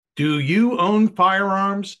Do you own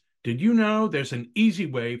firearms? Did you know there's an easy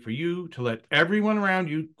way for you to let everyone around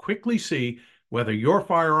you quickly see whether your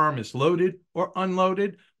firearm is loaded or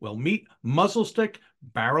unloaded? Well, meet muzzle stick,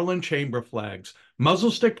 barrel, and chamber flags.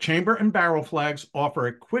 Muzzle stick, chamber, and barrel flags offer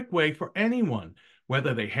a quick way for anyone,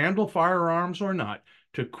 whether they handle firearms or not,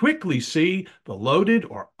 to quickly see the loaded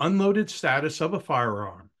or unloaded status of a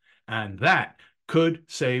firearm. And that could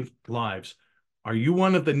save lives. Are you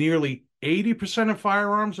one of the nearly 80% of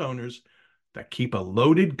firearms owners that keep a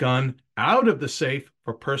loaded gun out of the safe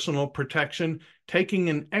for personal protection, taking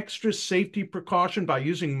an extra safety precaution by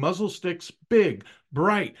using muzzle sticks? Big,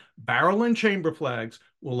 bright barrel and chamber flags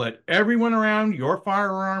will let everyone around your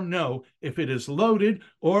firearm know if it is loaded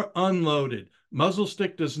or unloaded. Muzzle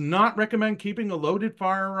stick does not recommend keeping a loaded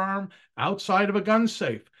firearm outside of a gun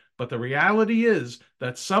safe, but the reality is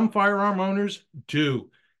that some firearm owners do.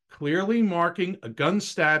 Clearly marking a gun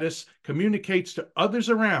status communicates to others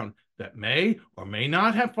around that may or may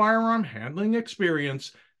not have firearm handling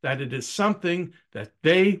experience that it is something that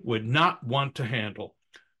they would not want to handle.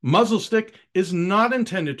 Muzzle stick is not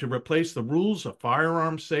intended to replace the rules of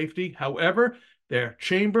firearm safety. However, their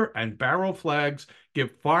chamber and barrel flags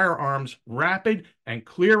give firearms rapid and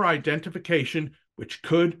clear identification, which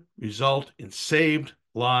could result in saved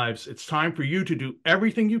lives. It's time for you to do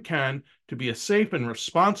everything you can to be a safe and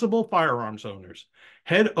responsible firearms owners.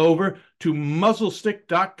 Head over to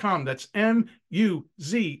muzzlestick.com. That's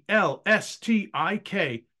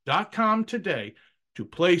MUZLSTIK.com today to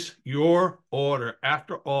place your order.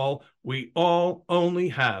 After all, we all only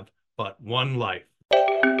have but one life.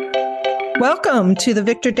 Welcome to the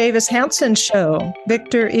Victor Davis Hanson Show.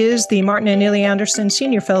 Victor is the Martin and Neely Anderson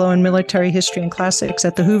Senior Fellow in Military History and Classics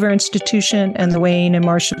at the Hoover Institution and the Wayne and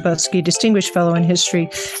Marcia Buskey Distinguished Fellow in History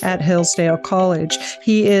at Hillsdale College.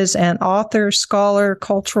 He is an author, scholar,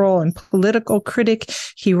 cultural, and political critic.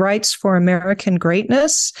 He writes for American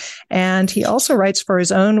Greatness, and he also writes for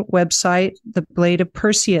his own website, The Blade of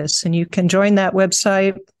Perseus. And you can join that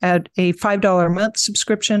website at a $5 a month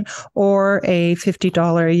subscription or a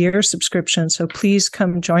 $50 a year subscription. So please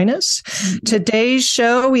come join us. Today's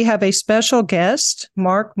show, we have a special guest,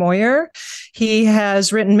 Mark Moyar. He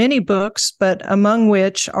has written many books, but among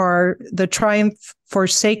which are The Triumph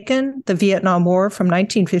Forsaken, the Vietnam War from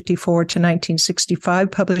 1954 to 1965,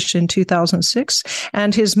 published in 2006,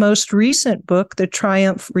 and his most recent book, The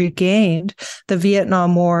Triumph Regained, the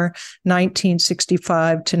Vietnam War 1965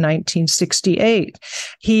 to 1968.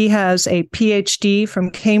 He has a PhD from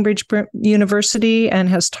Cambridge University and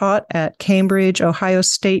has taught at Cambridge, Ohio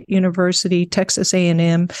State University, Texas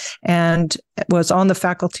A&M, and was on the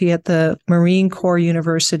faculty at the Marine Corps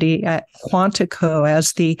University at Quantico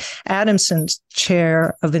as the Adamson Chair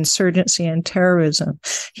of Insurgency and Terrorism.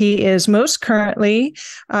 He is most currently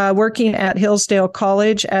working at Hillsdale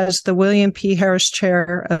College as the William P. Harris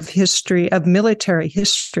Chair of Military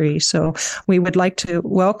History. So we would like to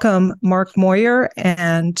welcome Mark Moyar,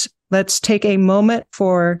 and let's take a moment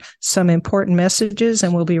for some important messages,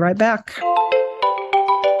 and we'll be right back.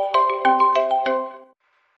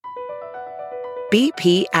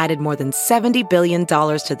 BP added more than $70 billion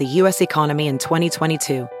to the U.S. economy in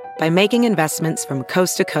 2022 by making investments from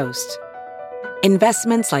coast to coast.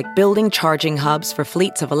 Investments like building charging hubs for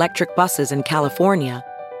fleets of electric buses in California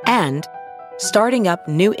and starting up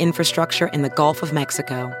new infrastructure in the Gulf of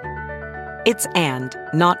Mexico. It's and,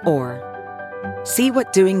 not or. See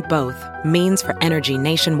what doing both means for energy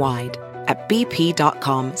nationwide at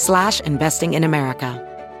bp.com/investing in America.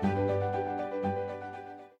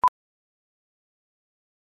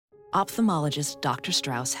 Ophthalmologist Dr.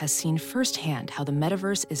 Strauss has seen firsthand how the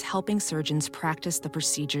metaverse is helping surgeons practice the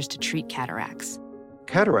procedures to treat cataracts.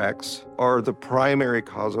 Cataracts are the primary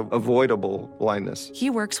cause of avoidable blindness. He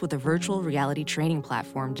works with a virtual reality training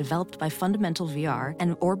platform developed by Fundamental VR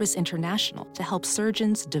and Orbis International to help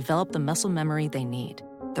surgeons develop the muscle memory they need.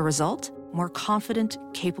 The result? More confident,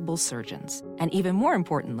 capable surgeons. And even more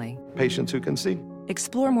importantly, patients who can see.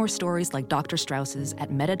 Explore more stories like Dr. Strauss's at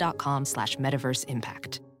meta.com/metaverse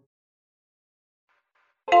impact.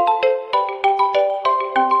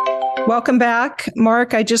 Welcome back.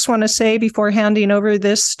 Mark, I just want to say before handing over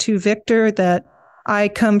this to Victor that I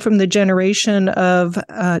come from the generation of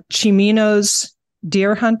Cimino's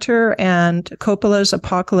Deer Hunter and Coppola's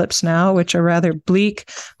Apocalypse Now, which are rather bleak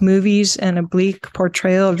movies and a bleak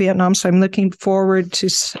portrayal of Vietnam. So I'm looking forward to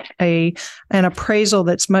an appraisal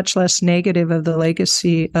that's much less negative of the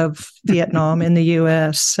legacy of Vietnam in the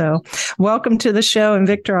U.S. So welcome to the show. And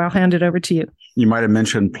Victor, I'll hand it over to you. You might have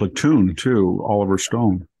mentioned Platoon, too, Oliver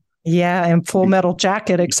Stone. Yeah, and Full Metal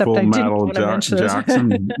Jacket, except I didn't want to mention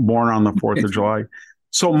Jackson, born on the 4th of July.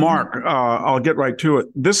 So, Mark, I'll get right to it.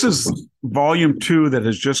 This is volume 2 that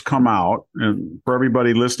has just come out. And for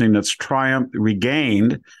everybody listening, that's Triumph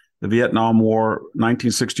Regained, the Vietnam War,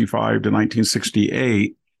 1965 to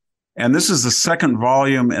 1968. And this is the second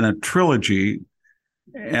volume in a trilogy.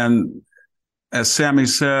 And as Sammy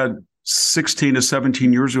said, 16 to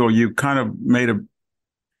 17 years ago, you kind of made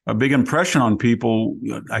a big impression on people.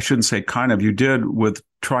 I shouldn't say kind of, you did with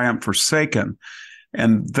Triumph Forsaken.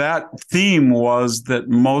 And that theme was that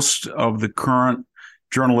most of the current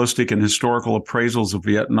journalistic and historical appraisals of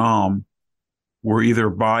Vietnam were either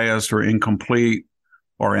biased or incomplete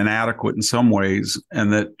or inadequate in some ways,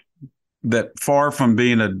 and that far from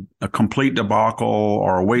being a complete debacle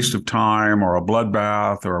or a waste of time or a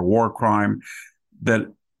bloodbath or a war crime, that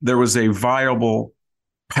there was a viable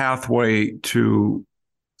pathway to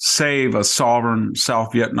save a sovereign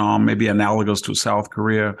South Vietnam, maybe analogous to South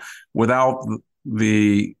Korea, without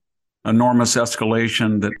the enormous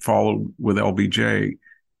escalation that followed with LBJ.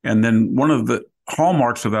 And then one of the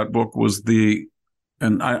hallmarks of that book was this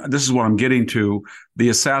is what I'm getting to, the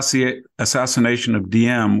assassination of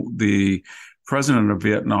Diem, the president of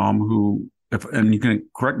Vietnam, who, and you can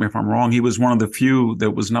correct me if I'm wrong, he was one of the few that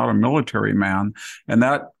was not a military man. And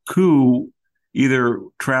that coup either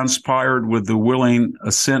transpired with the willing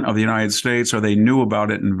assent of the United States, or they knew about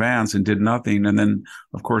it in advance and did nothing. And then,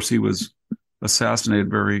 of course, he was assassinated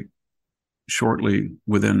very shortly,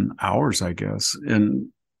 within hours, I guess. And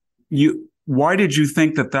why did you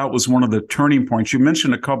think that was one of the turning points? You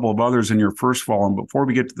mentioned a couple of others in your first volume. Before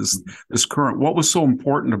we get to this current, what was so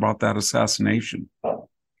important about that assassination?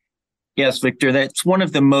 Yes, Victor, that's one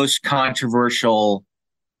of the most controversial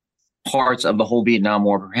parts of the whole Vietnam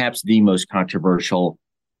War, perhaps the most controversial.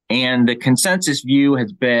 And the consensus view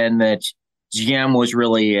has been that Diem was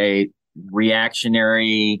really a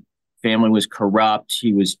reactionary, family was corrupt,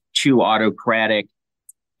 he was too autocratic,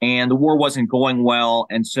 and the war wasn't going well.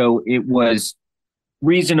 And so it was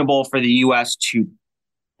reasonable for the U.S. to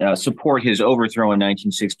support his overthrow in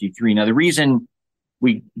 1963. Now, the reason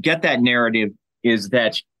we get that narrative is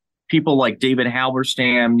that people like David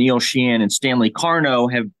Halberstam, Neil Sheehan, and Stanley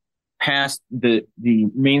Carno have passed the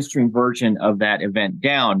mainstream version of that event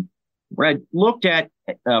down. What I looked at,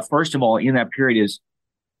 first of all, in that period is,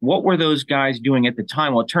 what were those guys doing at the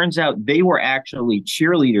time? Well, it turns out they were actually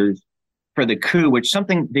cheerleaders for the coup, which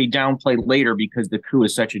something they downplayed later because the coup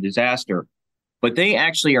is such a disaster. But they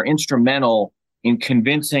actually are instrumental in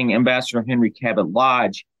convincing Ambassador Henry Cabot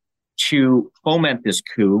Lodge to foment this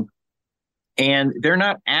coup. And they're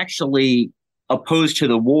not actually opposed to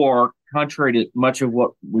the war, contrary to much of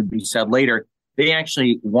what would be said later. They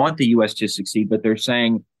actually want the U.S. to succeed, but they're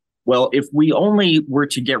saying, well, if we only were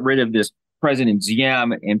to get rid of this President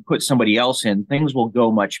Diem and put somebody else in, things will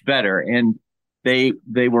go much better. And they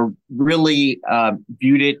were really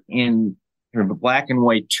viewed it in sort of black and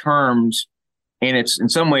white terms. And it's in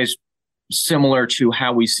some ways similar to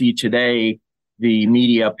how we see today the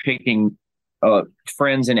media picking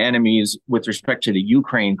friends and enemies with respect to the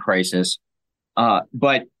Ukraine crisis.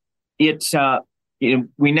 But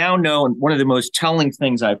we now know, and one of the most telling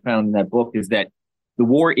things I found in that book is that the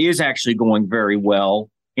war is actually going very well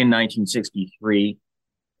in 1963,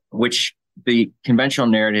 which the conventional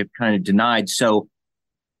narrative kind of denied. So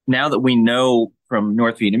now that we know from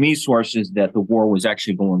North Vietnamese sources that the war was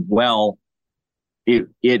actually going well,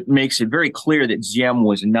 it makes it very clear that Diem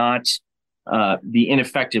was not the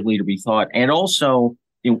ineffective leader we thought. And also,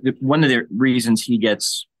 one of the reasons he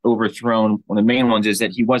gets overthrown, one of the main ones, is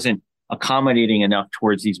that he wasn't accommodating enough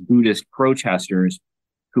towards these Buddhist protesters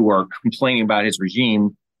who are complaining about his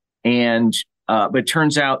regime. And but it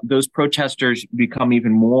turns out those protesters become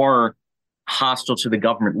even more hostile to the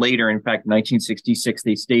government later. In fact, in 1966,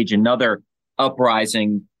 they stage another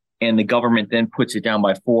uprising, and the government then puts it down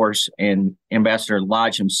by force. And Ambassador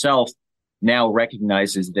Lodge himself now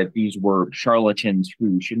recognizes that these were charlatans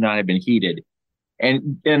who should not have been heeded.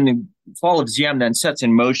 And the fall of Diem then sets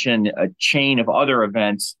in motion a chain of other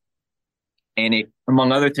events. And it,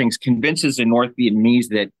 among other things, convinces the North Vietnamese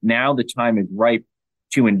that now the time is ripe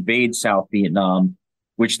to invade South Vietnam,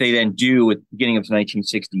 which they then do at the beginning of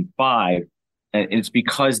 1965. And it's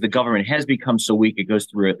because the government has become so weak, it goes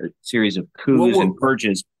through a series of coups and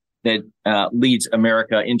purges that leads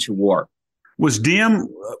America into war. Was Diem,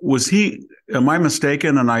 am I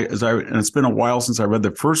mistaken? And it's been a while since I read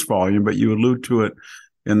the first volume, but you allude to it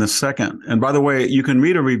in the second. And by the way, you can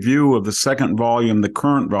read a review of the second volume, the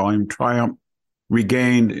current volume, Triumph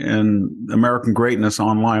Regained in American Greatness,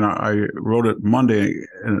 online. I wrote it Monday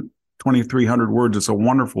in 2,300 words. It's a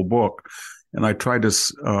wonderful book. And I tried to,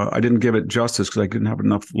 I didn't give it justice because I didn't have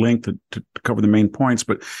enough length to cover the main points.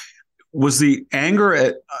 But was the anger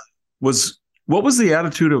at what was the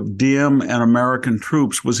attitude of Diem and American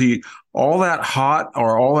troops? Was he all that hot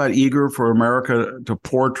or all that eager for America to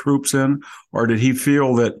pour troops in, or did he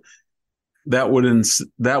feel that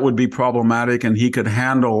would be problematic and he could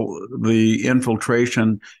handle the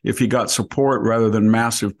infiltration if he got support rather than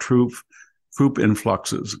massive troop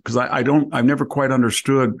influxes? Because I've never quite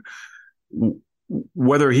understood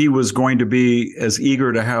whether he was going to be as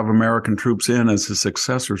eager to have American troops in as his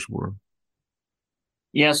successors were.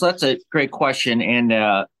 Yeah, so that's a great question,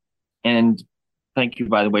 and thank you,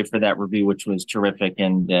 by the way, for that review, which was terrific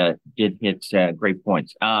and did hit great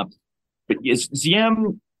points. But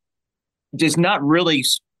Ziem does not really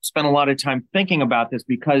spend a lot of time thinking about this,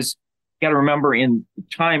 because you got to remember, in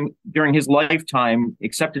time during his lifetime,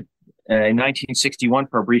 except in 1961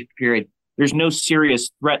 for a brief period, there's no serious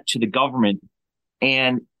threat to the government,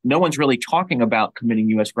 and no one's really talking about committing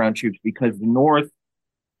U.S. ground troops because the North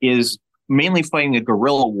is mainly fighting a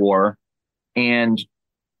guerrilla war, and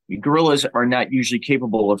guerrillas are not usually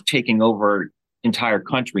capable of taking over entire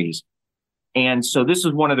countries. And so this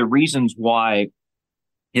is one of the reasons why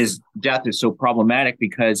his death is so problematic,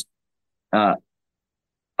 because up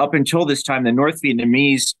until this time, the North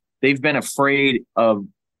Vietnamese, they've been afraid of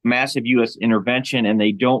massive U.S. intervention, and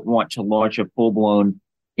they don't want to launch a full-blown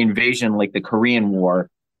invasion like the Korean War.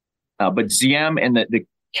 But Diem and the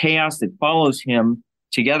chaos that follows him,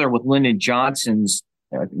 together with Lyndon Johnson's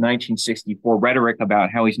 1964 rhetoric about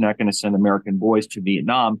how he's not going to send American boys to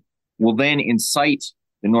Vietnam, will then incite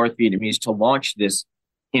the North Vietnamese to launch this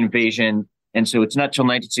invasion. And so it's not till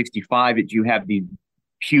 1965 that you have the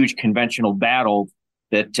huge conventional battle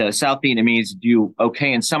that South Vietnamese do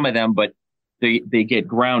okay in some of them, but they get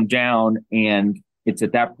ground down. And it's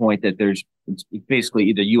at that point that it's basically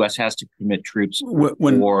either U.S. has to commit troops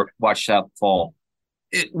or watch South fall.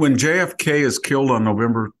 When JFK is killed on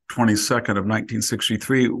November 22nd of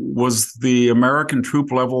 1963, was the American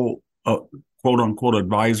troop level, quote unquote,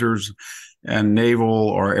 advisors and naval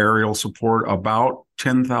or aerial support about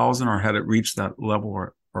 10,000, or had it reached that level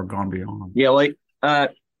or gone beyond? Yeah,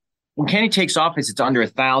 when Kennedy takes office, it's under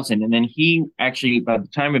 1,000. And then he actually, by the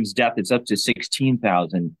time of his death, it's up to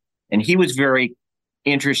 16,000. And he was very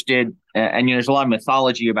interested. And there's a lot of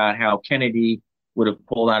mythology about how Kennedy would have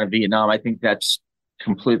pulled out of Vietnam. I think that's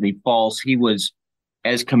completely false. He was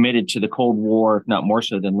as committed to the Cold War, if not more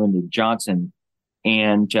so, than Lyndon Johnson.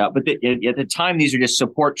 And but at the time, these are just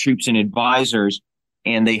support troops and advisors,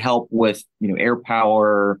 and they help with air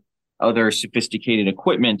power, other sophisticated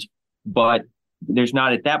equipment. But there's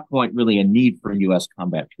not at that point really a need for U.S.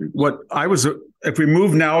 combat troops. If we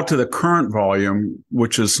move now to the current volume,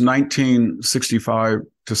 which is 1965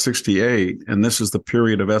 to 68, and this is the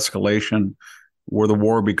period of escalation where the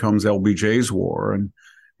war becomes LBJ's war. And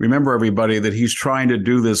remember, everybody, that he's trying to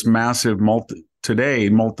do this massive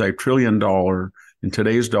multi-trillion dollar, in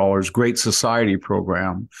today's dollars, Great Society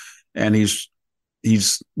program. And he's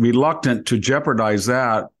reluctant to jeopardize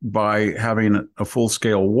that by having a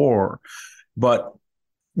full-scale war. But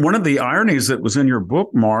one of the ironies that was in your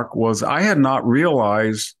book, Mark, was I had not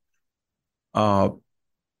realized. The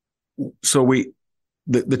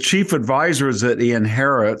chief advisors that he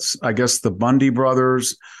inherits, I guess the Bundy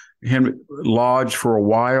brothers, him lodged for a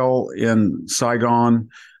while in Saigon.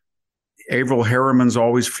 Averell Harriman's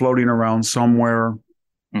always floating around somewhere.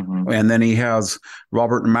 Mm-hmm. And then he has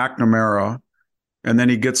Robert McNamara. And then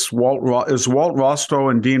he gets Walt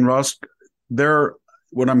Rostow and Dean Rusk.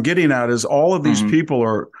 What I'm getting at is all of these people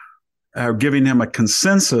are giving him a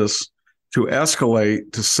consensus to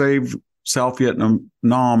escalate, to save South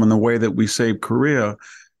Vietnam in the way that we saved Korea.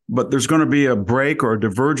 But there's going to be a break or a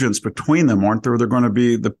divergence between them, aren't there? They're going to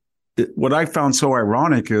be what I found so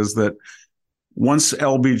ironic is that once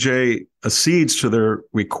LBJ accedes to their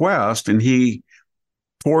request and he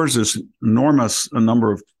pours this enormous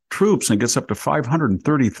number of troops and gets up to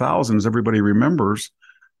 530,000, as everybody remembers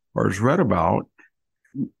or has read about,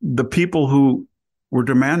 the people who were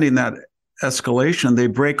demanding that escalation, they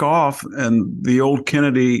break off, and the old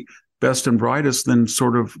Kennedy best and brightest then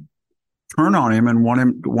sort of turn on him and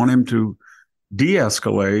want him to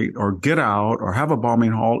de-escalate or get out or have a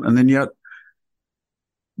bombing halt. And then yet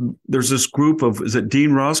there's this group of, is it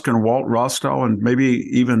Dean Rusk and Walt Rostow and maybe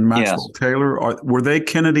even Maxwell Taylor? Were they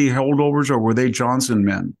Kennedy holdovers or were they Johnson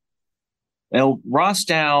men? Well,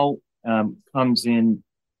 Rostow comes in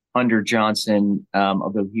under Johnson,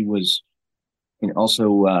 although he was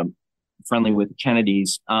also friendly with the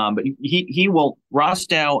Kennedys. But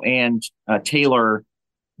Rostow and Taylor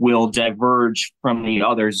will diverge from the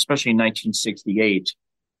others, especially in 1968.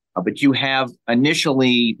 But you have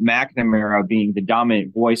initially McNamara being the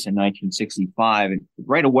dominant voice in 1965. And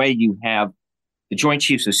right away, you have the Joint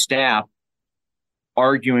Chiefs of Staff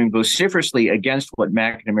arguing vociferously against what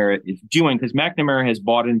McNamara is doing, because McNamara has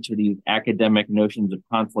bought into these academic notions of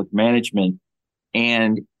conflict management,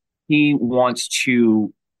 and he wants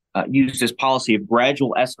to use this policy of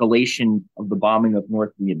gradual escalation of the bombing of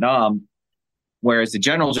North Vietnam, whereas the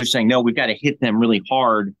generals are saying, no, we've got to hit them really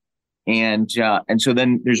hard. And so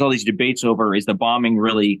then there's all these debates over, is the bombing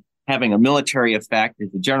really having a military effect, as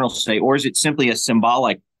the generals say, or is it simply a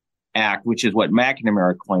symbolic act, which is what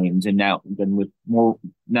McNamara claims? And now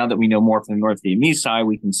that we know more from the North Vietnamese side,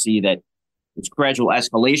 we can see that its gradual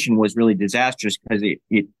escalation was really disastrous, because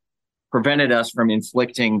it prevented us from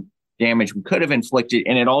inflicting damage we could have inflicted,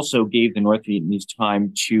 and it also gave the North Vietnamese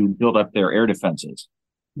time to build up their air defenses.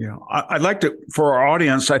 Yeah, I'd like to, for our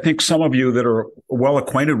audience, I think some of you that are well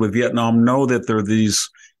acquainted with Vietnam know that there are these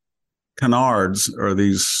canards, or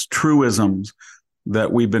these truisms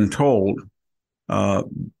that we've been told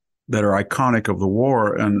that are iconic of the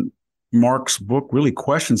war. And Mark's book really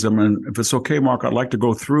questions them. And if it's okay, Mark, I'd like to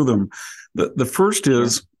go through them. The first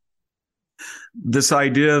is this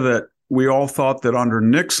idea that we all thought that under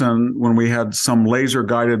Nixon, when we had some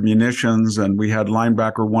laser-guided munitions and we had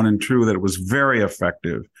linebacker 1 and 2, that it was very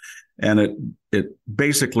effective. And it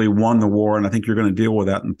basically won the war. And I think you're going to deal with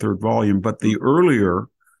that in third volume. But the earlier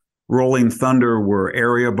Rolling Thunder were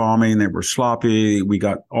area bombing. They were sloppy. We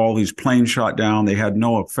got all these planes shot down. They had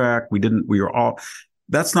no effect.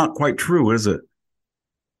 That's not quite true, is it?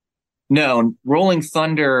 No, Rolling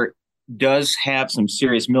Thunder does have some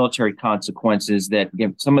serious military consequences that,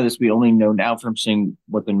 again, some of this we only know now from seeing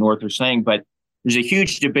what the North are saying, but there's a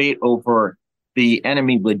huge debate over the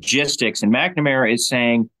enemy logistics. And McNamara is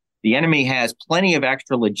saying the enemy has plenty of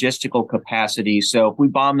extra logistical capacity, so if we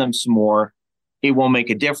bomb them some more, it won't make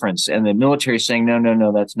a difference. And the military is saying,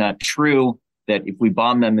 no, that's not true, that if we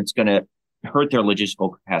bomb them, it's going to hurt their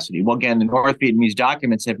logistical capacity. Well, again, the North Vietnamese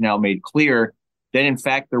documents have now made clear that, in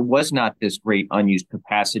fact, there was not this great unused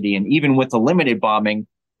capacity. And even with the limited bombing,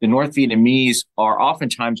 the North Vietnamese are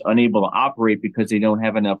oftentimes unable to operate because they don't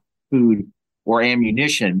have enough food or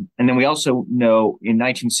ammunition. And then we also know in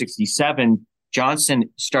 1967, Johnson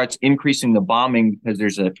starts increasing the bombing because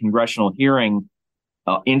there's a congressional hearing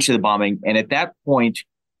into the bombing. And at that point,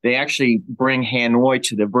 they actually bring Hanoi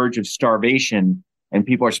to the verge of starvation. And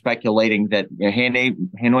people are speculating that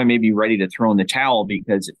Hanoi may be ready to throw in the towel,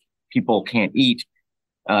 because if people can't eat,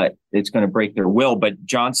 it's going to break their will. But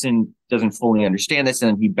Johnson doesn't fully understand this,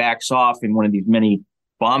 and he backs off in one of these many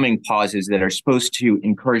bombing pauses that are supposed to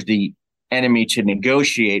encourage the enemy to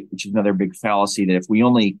negotiate, which is another big fallacy, that if we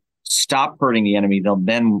only stop hurting the enemy,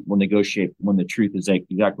 then we'll negotiate, when the truth is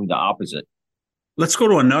exactly the opposite. Let's go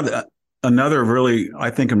to another really,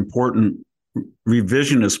 I think, important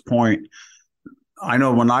revisionist point. I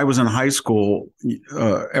know when I was in high school,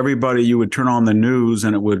 everybody, you would turn on the news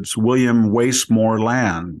and it was William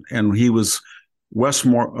Westmoreland, and he was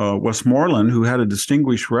Westmoreland, who had a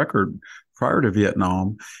distinguished record prior to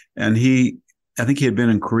Vietnam. And I think he had been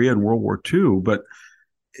in Korea in World War II. But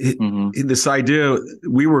this idea,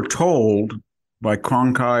 we were told by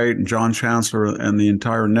Cronkite and John Chancellor and the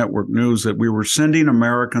entire network news that we were sending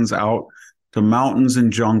Americans out to mountains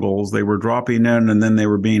and jungles. They were dropping in, and then they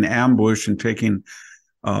were being ambushed and taking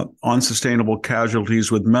unsustainable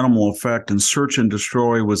casualties with minimal effect. And search and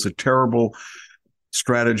destroy was a terrible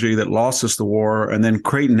strategy that lost us the war. And then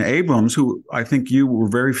Creighton Abrams, who I think you were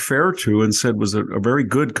very fair to and said was a very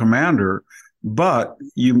good commander, but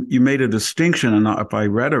you made a distinction, and if I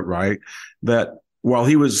read it right, that while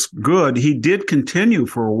he was good, he did continue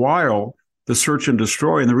for a while the search and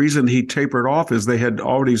destroy. And the reason he tapered off is they had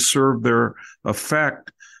already served their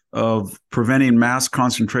effect of preventing mass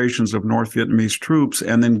concentrations of North Vietnamese troops,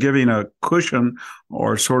 and then giving a cushion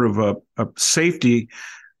or sort of a safety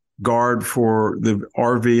guard for the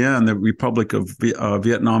RVN, the Republic of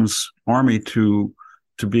Vietnam's army, to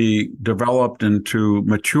be developed and to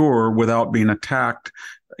mature without being attacked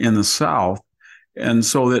in the South. And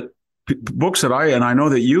so that books that I know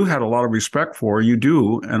that you had a lot of respect for, you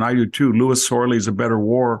do, and I do too, Louis Sorley's A Better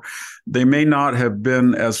War, they may not have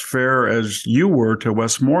been as fair as you were to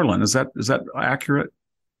Westmoreland. Is that accurate?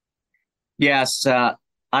 Yes, I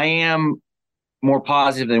am more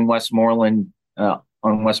positive than Westmoreland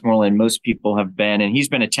on Westmoreland. Most people have been, and he's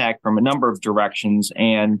been attacked from a number of directions.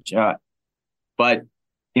 And but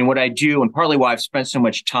in what I do, and partly why I've spent so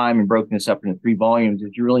much time and broken this up into 3 volumes,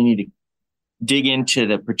 is you really need to dig into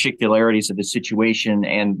the particularities of the situation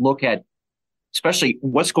and look at especially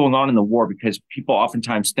what's going on in the war, because people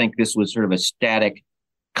oftentimes think this was sort of a static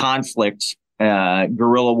conflict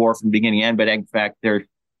guerrilla war from beginning to end, but in fact, there are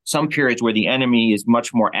some periods where the enemy is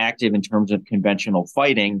much more active in terms of conventional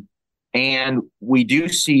fighting. And we do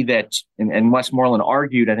see that, and Westmoreland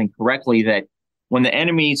argued, I think correctly, that when the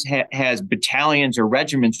enemy has battalions or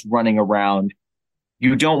regiments running around,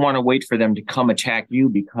 you don't want to wait for them to come attack you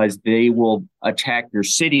because they will attack your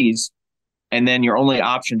cities. And then your only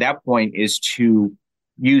option at that point is to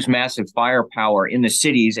use massive firepower in the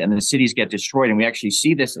cities, and the cities get destroyed. And we actually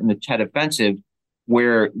see this in the Tet Offensive,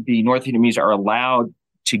 where the North Vietnamese are allowed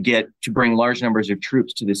to bring large numbers of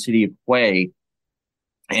troops to the city of Hue.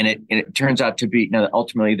 And it turns out to be, now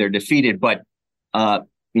ultimately they're defeated, but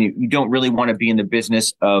you don't really want to be in the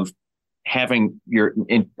business of having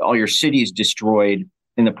all your cities destroyed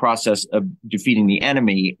in the process of defeating the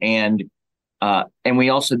enemy. And we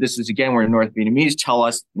also, this is again where North Vietnamese tell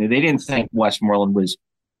us they didn't think Westmoreland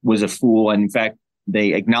was a fool. And in fact,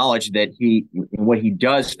 they acknowledge that what he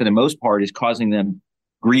does for the most part is causing them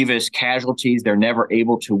grievous casualties. They're never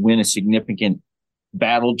able to win a significant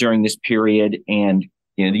battle during this period. And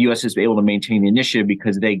the U.S. is able to maintain the initiative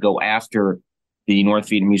because they go after the North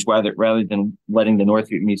Vietnamese rather than letting the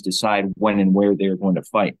North Vietnamese decide when and where they're going to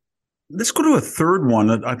fight. Let's go to a third one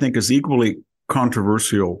that I think is equally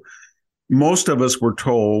controversial. Most of us were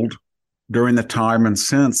told during the time and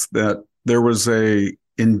since that there was a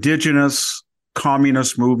indigenous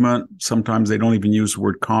communist movement. Sometimes they don't even use the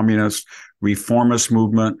word communist, reformist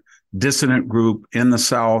movement, dissident group in the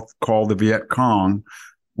South called the Viet Cong,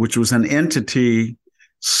 which was an entity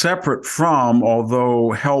separate from,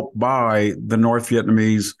 although helped by, the North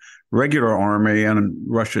Vietnamese regular army and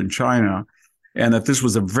Russia and China, and that this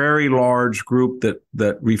was a very large group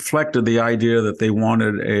that reflected the idea that they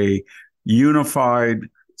wanted a unified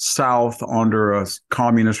South under a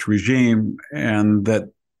communist regime, and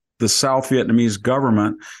that the South Vietnamese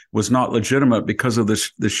government was not legitimate because of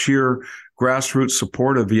the sheer grassroots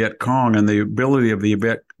support of Viet Cong and the ability of the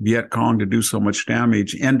Viet Cong to do so much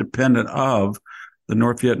damage independent of the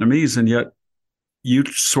North Vietnamese. And yet you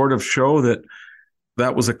sort of show that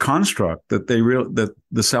was a construct, that that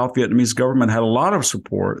the South Vietnamese government had a lot of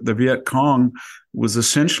support. The Viet Cong was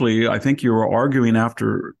essentially, I think you were arguing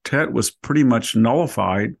after Tet was pretty much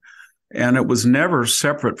nullified, and it was never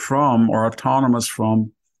separate from or autonomous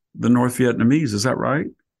from the North Vietnamese. Is that right?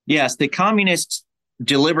 Yes, the communists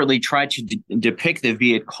deliberately tried to depict the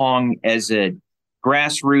Viet Cong as a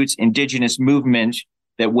grassroots indigenous movement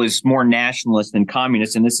that was more nationalist than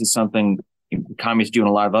communist. And this is something communists do in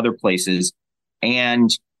a lot of other places. And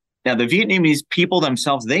now the Vietnamese people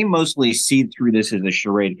themselves, they mostly see through this as a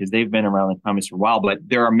charade because they've been around the communists for a while. But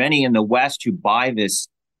there are many in the West who buy this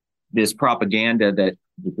propaganda that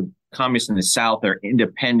the communists in the South are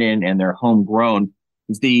independent and they're homegrown.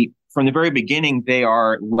 From the very beginning, they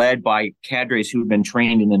are led by cadres who have been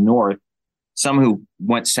trained in the North. Some who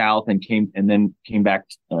went south and then came back,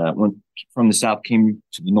 went from the South, came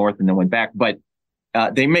to the North and then went back. But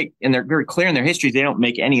and they're very clear in their histories, they don't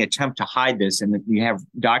make any attempt to hide this. And we have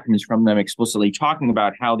documents from them explicitly talking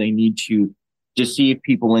about how they need to deceive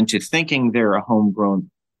people into thinking they're a homegrown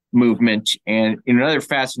movement. And another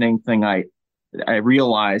fascinating thing I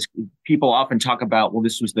realized, people often talk about, well,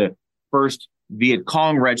 this was the first Viet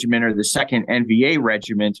Cong regiment or the second NVA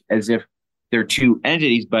regiment, as if they're two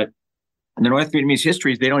entities. But in the North Vietnamese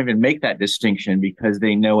histories, they don't even make that distinction because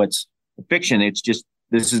they know it's a fiction. It's just,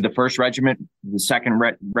 this is the first regiment, the second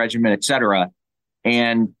regiment, et cetera.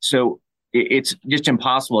 And so it's just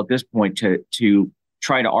impossible at this point to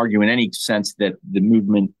try to argue in any sense that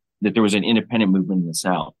that there was an independent movement in the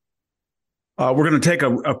South. We're going to take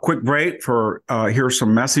a quick break for hear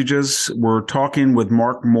some messages. We're talking with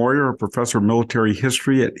Mark Moyar, a professor of military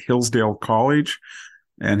history at Hillsdale College,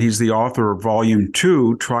 and he's the author of Volume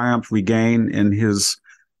 2, Triumph Regain, in his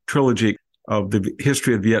trilogy of the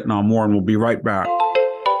history of the Vietnam War, and we'll be right back.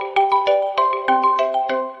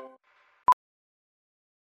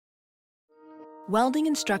 Welding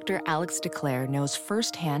instructor Alex DeClaire knows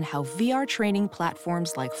firsthand how VR training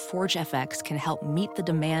platforms like ForgeFX can help meet the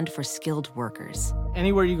demand for skilled workers.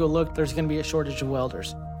 Anywhere you go look, there's going to be a shortage of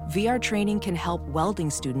welders. VR training can help welding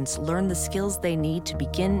students learn the skills they need to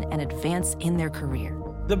begin and advance in their career.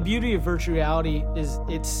 The beauty of virtual reality is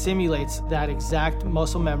it simulates that exact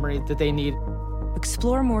muscle memory that they need.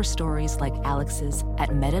 Explore more stories like Alex's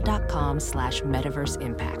at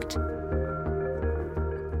meta.com/metaverseimpact.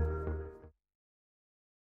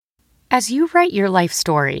 As you write your life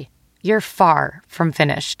story, you're far from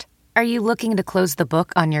finished. Are you looking to close the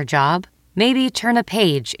book on your job? Maybe turn a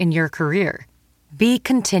page in your career? Be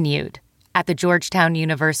continued at the Georgetown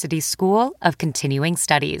University School of Continuing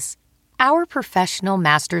Studies. Our professional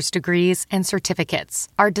master's degrees and certificates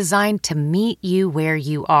are designed to meet you where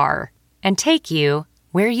you are and take you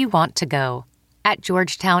where you want to go. At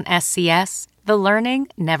Georgetown SCS, the learning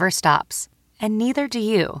never stops, and neither do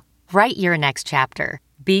you. Write your next chapter.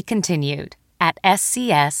 Be continued at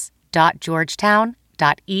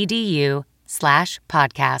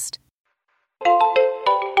scs.georgetown.edu/podcast.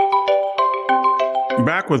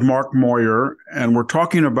 Back with Mark Moyar, and we're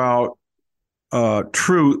talking about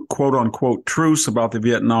true, quote unquote, truths about the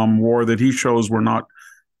Vietnam War that he shows were not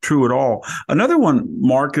true at all. Another one,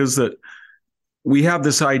 Mark, is that we have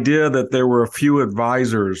this idea that there were a few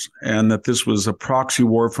advisors and that this was a proxy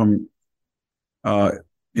war from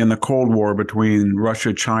in the Cold War between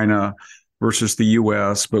Russia, China versus the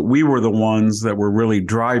U.S., but we were the ones that were really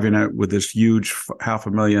driving it with this huge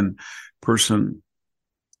 500,000 person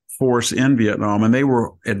force in Vietnam, and they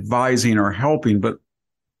were advising or helping. But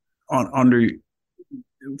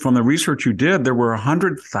from the research you did, there were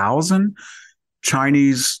 100,000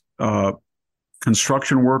 Chinese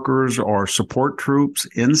construction workers or support troops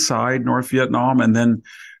inside North Vietnam, and then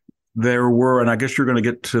there were, and I guess you're going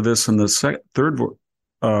to get to this in the third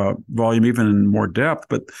volume even in more depth,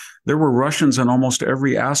 but there were Russians in almost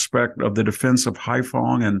every aspect of the defense of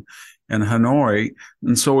Haiphong and Hanoi.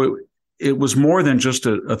 And so it was more than just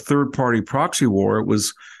a third-party proxy war. It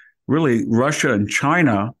was really Russia and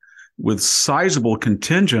China with sizable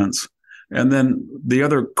contingents. And then the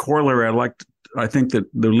other corollary I think that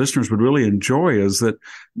the listeners would really enjoy is that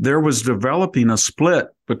there was developing a split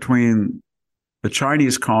between the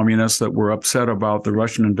Chinese communists that were upset about the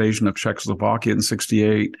Russian invasion of Czechoslovakia in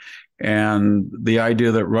 1968, and the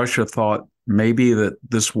idea that Russia thought maybe that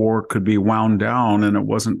this war could be wound down and it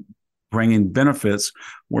wasn't bringing benefits,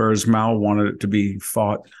 whereas Mao wanted it to be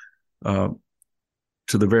fought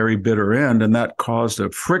to the very bitter end, and that caused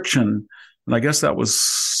a friction. And I guess that was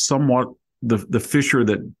somewhat the fissure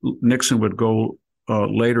that Nixon would go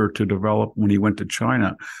later to develop when he went to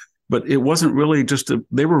China. But it wasn't really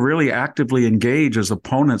they were really actively engaged as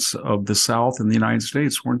opponents of the South and the United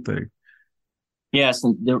States, weren't they? Yes,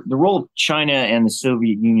 and the role of China and the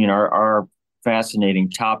Soviet Union are fascinating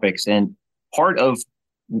topics. And part of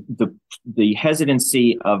the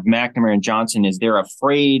hesitancy of McNamara and Johnson is they're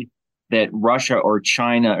afraid that Russia or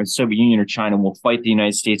China or Soviet Union or China will fight the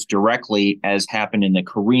United States directly, as happened in the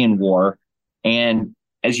Korean War. And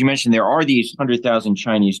as you mentioned, there are these 100,000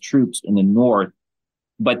 Chinese troops in the north,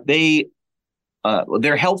 but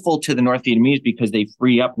they're helpful to the North Vietnamese because they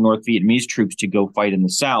free up North Vietnamese troops to go fight in the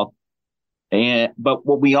south. But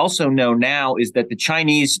what we also know now is that the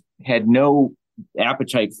Chinese had no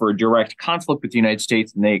appetite for a direct conflict with the United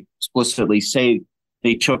States, and they explicitly say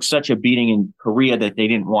they took such a beating in Korea that they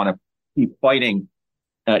didn't want to keep fighting,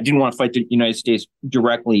 didn't want to fight the United States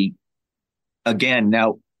directly again.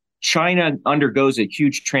 Now, China undergoes a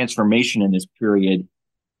huge transformation in this period,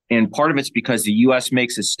 and part of it's because the U.S.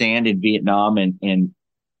 makes a stand in Vietnam and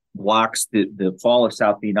blocks the fall of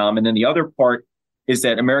South Vietnam. And then the other part is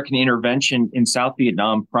that American intervention in South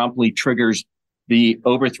Vietnam promptly triggers the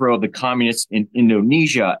overthrow of the communists in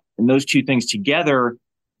Indonesia. And those two things together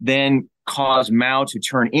then cause Mao to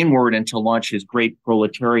turn inward and to launch his great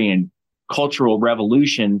proletarian cultural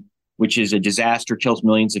revolution, which is a disaster, kills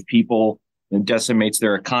millions of people and decimates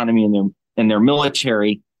their economy and their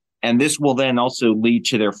military. And this will then also lead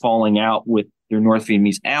to their falling out with their North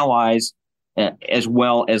Vietnamese allies, as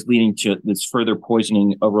well as leading to this further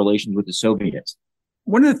poisoning of relations with the Soviets.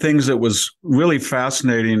 One of the things that was really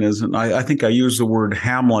fascinating is, and I think I used the word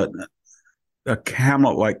Hamlet, a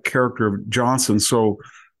Hamlet-like character of Johnson. So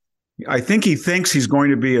I think he thinks he's going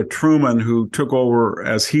to be a Truman who took over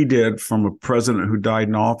as he did from a president who died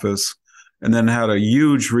in office and then had a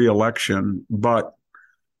huge reelection. But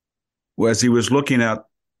as he was looking at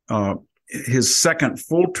his second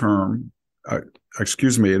full term, in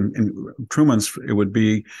Truman's, it would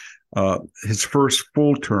be his first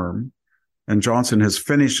full term, and Johnson has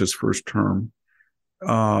finished his first term.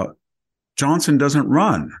 Johnson doesn't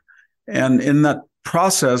run. And in that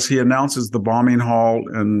process, he announces the bombing halt,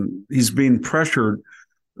 and he's being pressured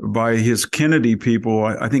by his Kennedy people.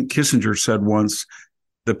 I think Kissinger said once,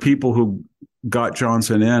 the people who got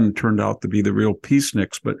Johnson in turned out to be the real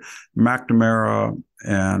peaceniks, but McNamara,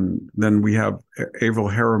 and then we have Averell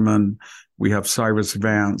Harriman, we have Cyrus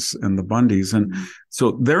Vance and the Bundys. And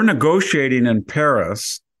so they're negotiating in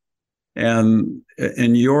Paris, and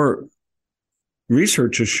your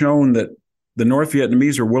research has shown that the North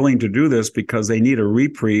Vietnamese are willing to do this because they need a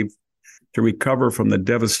reprieve to recover from the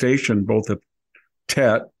devastation, both of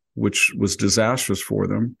Tet, which was disastrous for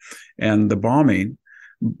them, and the bombing.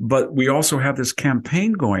 But we also have this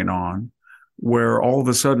campaign going on where all of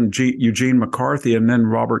a sudden Eugene McCarthy and then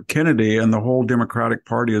Robert Kennedy and the whole Democratic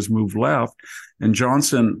Party has moved left, and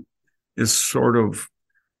Johnson is sort of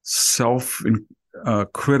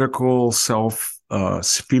self-critical,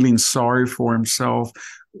 feeling sorry for himself,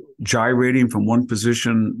 gyrating from one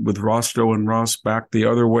position with Rostow and Russ back the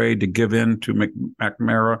other way to give in to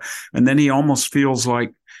McNamara. And then he almost feels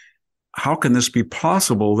like, how can this be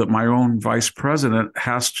possible that my own vice president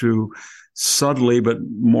has to subtly but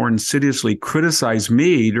more insidiously criticize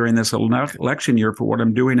me during this election year for what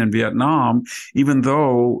I'm doing in Vietnam, even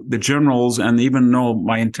though the generals and even though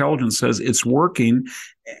my intelligence says it's working.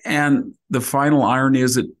 And the final irony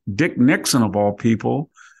is that Dick Nixon, of all people,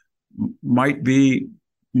 might be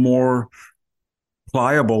more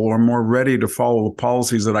pliable or more ready to follow the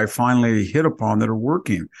policies that I finally hit upon that are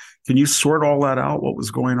working. Can you sort all that out, what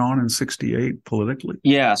was going on in 68 politically?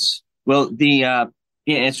 Yes. Well,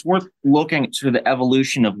 it's worth looking to the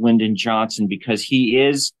evolution of Lyndon Johnson, because he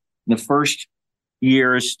is in the first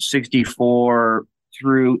years, 64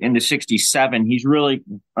 through into 67, he's really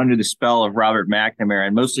under the spell of Robert McNamara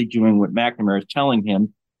and mostly doing what McNamara is telling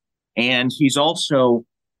him. And he's also,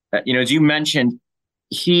 as you mentioned,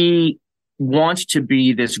 he wants to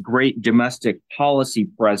be this great domestic policy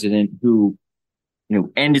president who,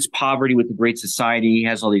 ends poverty with the Great Society. He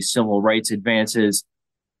has all these civil rights advances.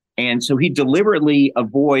 And so he deliberately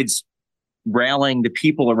avoids rallying the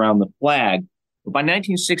people around the flag. But by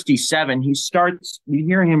 1967, we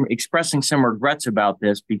hear him expressing some regrets about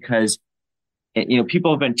this because,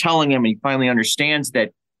 people have been telling him, and he finally understands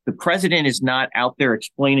that the president is not out there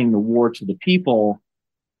explaining the war to the people.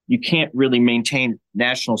 You can't really maintain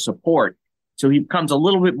national support. So he becomes a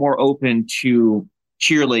little bit more open to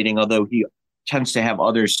cheerleading, although he tends to have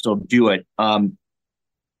others still do it. And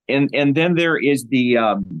then there is the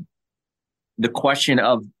question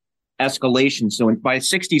of escalation. So by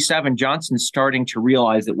 67, Johnson's starting to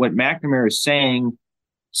realize that what McNamara is saying,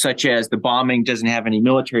 such as the bombing doesn't have any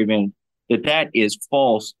military advantage, that is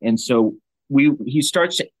false. And so he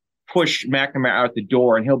starts to push McNamara out the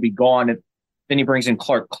door, and he'll be gone. And then he brings in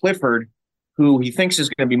Clark Clifford, who he thinks is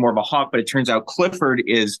going to be more of a hawk, but it turns out Clifford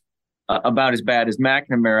is about as bad as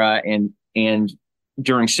McNamara. And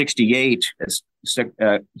during 68,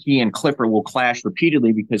 he and Clifford will clash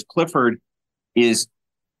repeatedly because Clifford is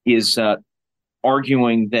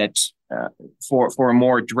arguing that for a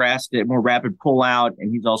more drastic, more rapid pullout,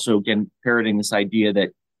 and he's also again parroting this idea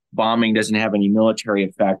that bombing doesn't have any military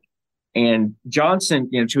effect. And Johnson,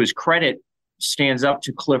 to his credit, stands up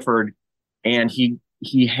to Clifford, and he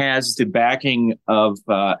has the backing of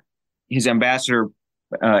his ambassador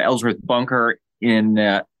Ellsworth Bunker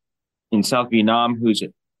in South Vietnam, who's a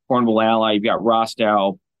formidable ally. You've got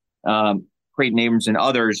Rostow, Creighton Abrams, and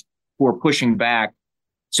others who are pushing back.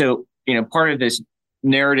 So, part of this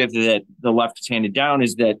narrative that the left has handed down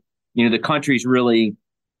is that, the country's really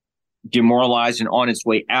demoralized and on its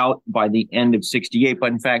way out by the end of 68.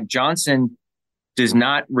 But in fact, Johnson does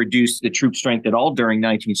not reduce the troop strength at all during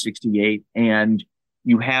 1968. And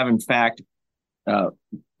you have, in fact,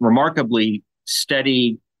 remarkably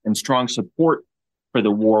steady and strong support for the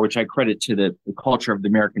war, which I credit to the culture of the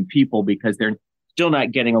American people, because they're still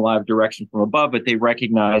not getting a lot of direction from above, but they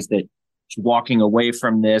recognize that walking away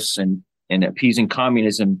from this and appeasing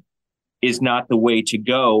communism is not the way to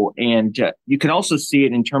go. And you can also see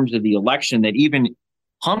it in terms of the election, that even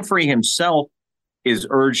Humphrey himself is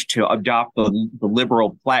urged to adopt the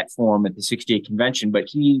liberal platform at the 68 convention, but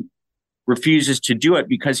he refuses to do it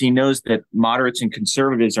because he knows that moderates and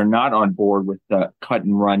conservatives are not on board with the cut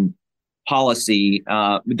and run policy.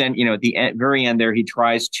 But then, at the very end there, he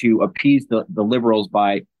tries to appease the liberals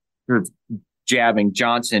by sort of jabbing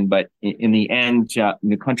Johnson. But in the end,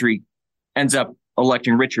 the country ends up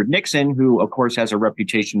electing Richard Nixon, who, of course, has a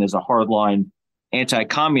reputation as a hardline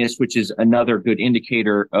anti-communist, which is another good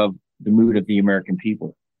indicator of the mood of the American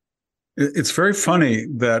people. It's very funny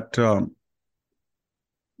that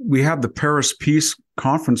we have the Paris Peace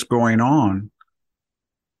Conference going on,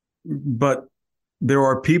 but there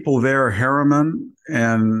are people there, Harriman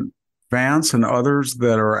and Vance and others,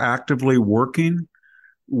 that are actively working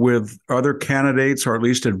with other candidates, or at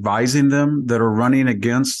least advising them, that are running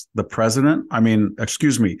against the president.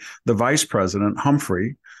 The vice president,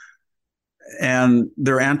 Humphrey. And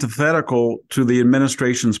they're antithetical to the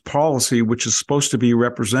administration's policy, which is supposed to be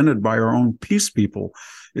represented by our own peace people.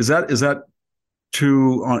 Is that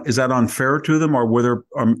unfair to them, or were there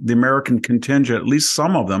the American contingent, at least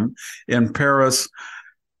some of them in Paris,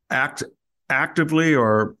 actively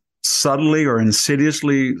or subtly or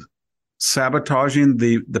insidiously sabotaging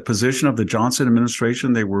the position of the Johnson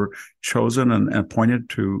administration they were chosen and appointed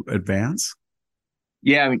to advance?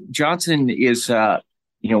 Yeah, I mean, Johnson is,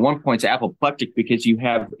 one point's apoplectic because you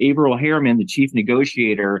have Averill Harriman, the chief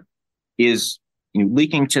negotiator, is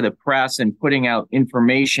leaking to the press and putting out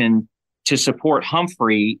information to support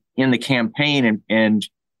Humphrey in the campaign and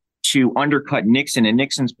to undercut Nixon. And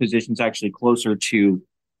Nixon's position is actually closer to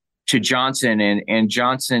Johnson. And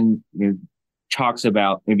Johnson talks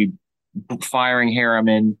about maybe firing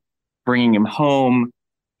Harriman, bringing him home.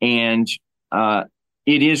 And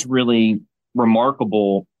it is really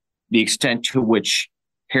remarkable the extent to which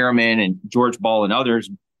Harriman and George Ball and others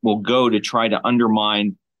will go to try to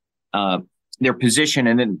undermine their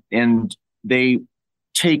position. And they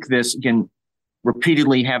take this, again,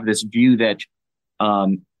 repeatedly have this view that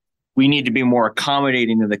we need to be more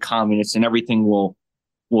accommodating to the communists and everything will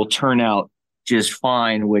turn out just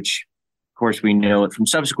fine, which, of course, we know from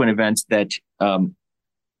subsequent events that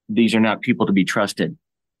these are not people to be trusted.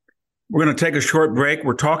 We're going to take a short break.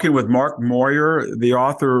 We're talking with Mark Moyar, the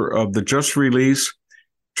author of the just released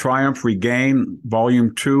Triumph Regain,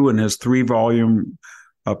 Volume 2, and his 3-volume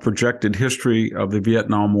projected history of the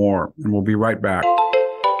Vietnam War. And we'll be right back.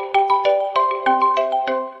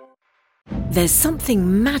 There's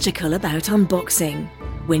something magical about unboxing.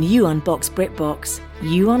 When you unbox BritBox,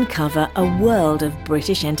 you uncover a world of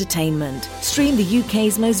British entertainment. Stream the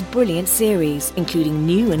UK's most brilliant series, including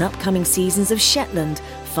new and upcoming seasons of Shetland,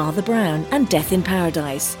 Father Brown and Death in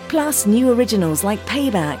Paradise. Plus new originals like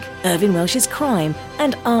Payback, Irving Welsh's Crime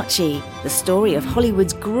and Archie, the story of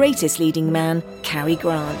Hollywood's greatest leading man, Cary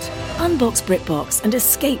Grant. Unbox BritBox and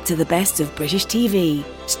escape to the best of British TV.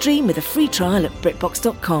 Stream with a free trial at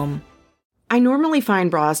BritBox.com. I normally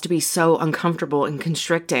find bras to be so uncomfortable and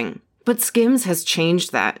constricting, but Skims has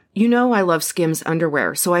changed that. You know I love Skims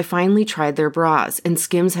underwear, so I finally tried their bras, and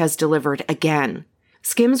Skims has delivered again.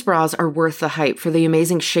 Skims bras are worth the hype for the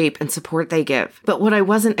amazing shape and support they give, but what I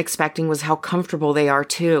wasn't expecting was how comfortable they are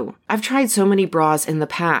too. I've tried so many bras in the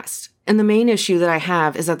past, and the main issue that I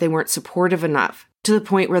have is that they weren't supportive enough, to the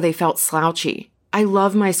point where they felt slouchy. I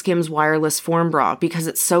love my Skims wireless form bra because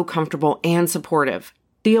it's so comfortable and supportive.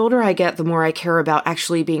 The older I get, the more I care about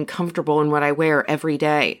actually being comfortable in what I wear every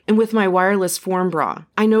day. And with my wireless form bra,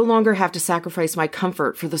 I no longer have to sacrifice my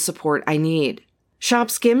comfort for the support I need.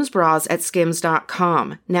 Shop Skims bras at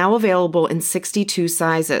skims.com, now available in 62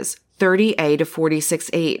 sizes, 30A to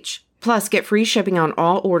 46H. Plus, get free shipping on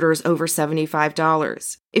all orders over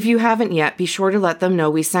 $75. If you haven't yet, be sure to let them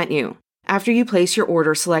know we sent you. After you place your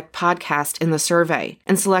order, select Podcast in the survey,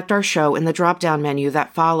 and select our show in the drop-down menu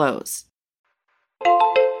that follows.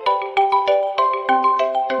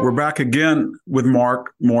 We're back again with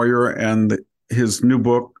Mark Moyar and his new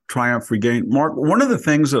book, Triumph Regained. Mark, one of the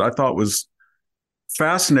things that I thought was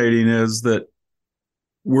fascinating is that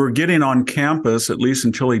we're getting on campus, at least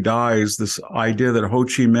until he dies, this idea that Ho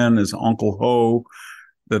Chi Minh is Uncle Ho,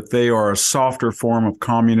 that they are a softer form of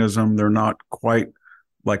communism. They're not quite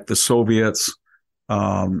like the Soviets.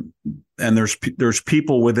 And there's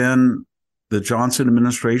people within the Johnson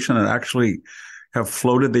administration that actually have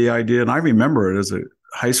floated the idea, and I remember it as a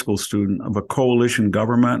high school student, of a coalition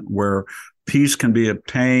government where peace can be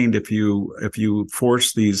obtained if you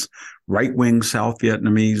force these right-wing South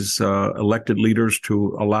Vietnamese elected leaders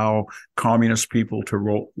to allow communist people to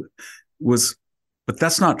roll. But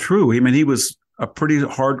that's not true. I mean, he was a pretty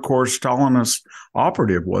hardcore Stalinist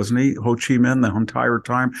operative, wasn't he? Ho Chi Minh the entire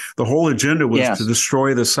time. The whole agenda was to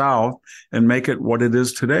destroy the South and make it what it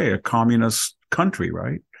is today, a communist country,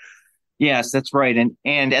 right? Yes, that's right.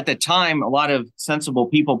 And at the time, a lot of sensible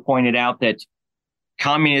people pointed out that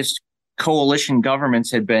communist coalition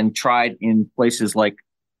governments had been tried in places like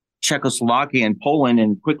Czechoslovakia and Poland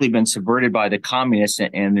and quickly been subverted by the communists.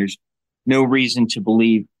 And there's no reason to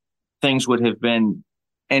believe things would have been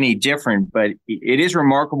any different. But it is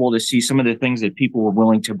remarkable to see some of the things that people were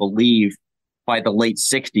willing to believe by the late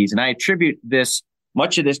 60s. And I attribute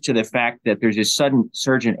much of this to the fact that there's this sudden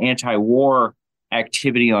surge in anti-war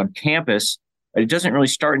activity on campus. It doesn't really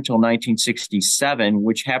start until 1967,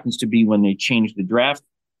 which happens to be when they changed the draft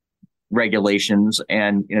regulations.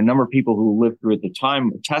 And a number of people who lived through at the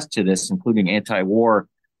time attest to this, including anti-war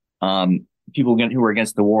people who were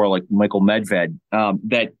against the war, like Michael Medved,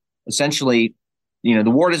 that essentially, the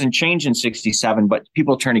war doesn't change in 67, but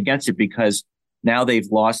people turn against it because now they've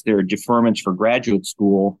lost their deferments for graduate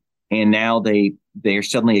school. And now they're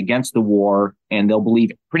suddenly against the war, and they'll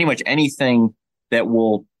believe pretty much anything that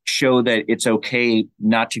will show that it's okay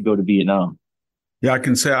not to go to Vietnam. Yeah, I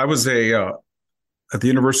can say I was at the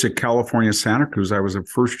University of California, Santa Cruz. I was a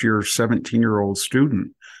first-year, 17-year-old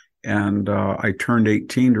student, and I turned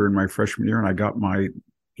 18 during my freshman year, and I got my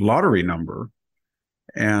lottery number.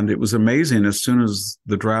 And it was amazing. As soon as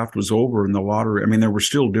the draft was over and the lottery, I mean, there were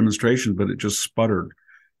still demonstrations, but it just sputtered.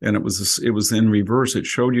 And it was in reverse. It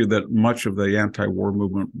showed you that much of the anti-war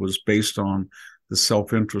movement was based on the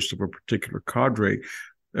self-interest of a particular cadre,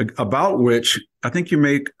 about which I think you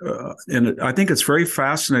make, and I think it's very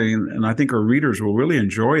fascinating, and I think our readers will really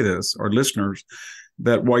enjoy this, our listeners,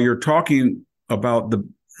 that while you're talking about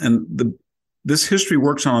this history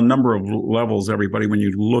works on a number of levels, everybody, when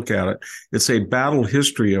you look at it. It's a battle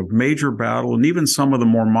history of major battle and even some of the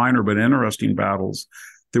more minor but interesting battles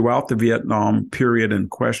throughout the Vietnam period in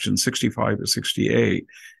question, 65 to 68.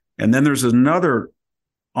 And then there's another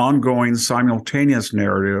ongoing simultaneous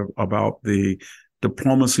narrative about the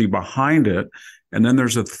diplomacy behind it. And then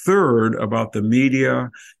there's a third about the media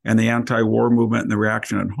and the anti-war movement and the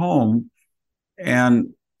reaction at home.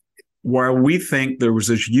 And while we think there was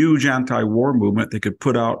this huge anti-war movement that could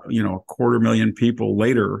put out, 250,000 people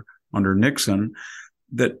later under Nixon,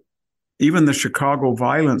 that even the Chicago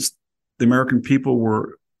violence, the American people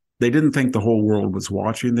they didn't think the whole world was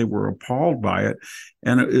watching. They were appalled by it.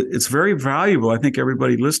 And it's very valuable, I think,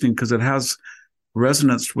 everybody listening, because it has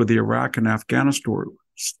resonance with the Iraq and Afghanistan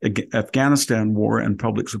war and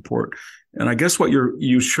public support. And I guess what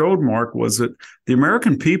you showed, Mark, was that the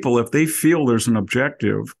American people, if they feel there's an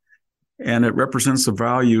objective and it represents the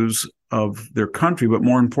values of their country, but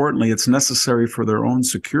more importantly, it's necessary for their own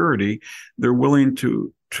security, they're willing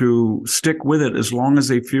to stick with it as long as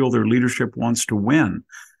they feel their leadership wants to win.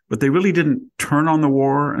 But they really didn't turn on the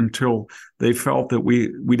war until they felt that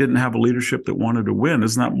we didn't have a leadership that wanted to win.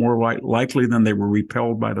 Isn't that more likely than they were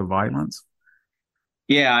repelled by the violence?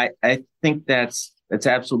 Yeah, I think that's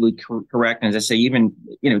absolutely correct. And as I say, even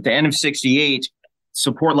at the end of 68,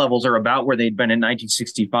 support levels are about where they'd been in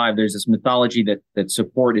 1965. There's this mythology that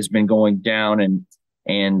support has been going down,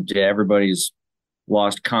 and everybody's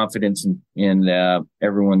lost confidence, and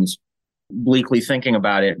everyone's bleakly thinking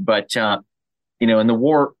about it. But and the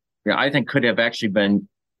war, I think, could have actually been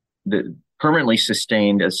permanently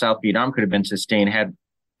sustained, as South Vietnam could have been sustained had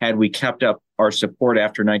we kept up our support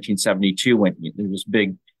after 1972, when there was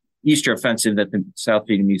big Easter offensive that the South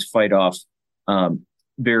Vietnamese fight off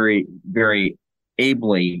very, very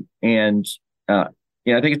ably. And I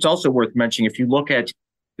think it's also worth mentioning, if you look at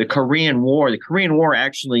the Korean War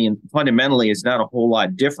actually and fundamentally is not a whole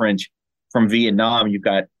lot different from Vietnam. You've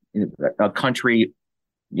got a country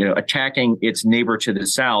attacking its neighbor to the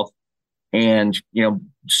south. And,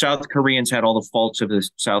 South Koreans had all the faults of the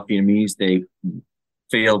South Vietnamese. They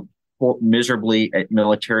failed miserably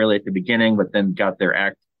militarily at the beginning, but then got their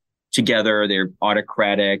act together. They're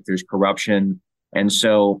autocratic. There's corruption. And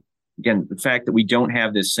so, again, the fact that we don't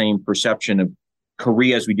have this same perception of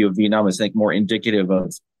Korea as we do of Vietnam is, I think, more indicative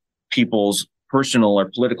of people's personal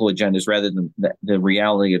or political agendas rather than the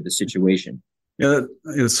reality of the situation. Yeah,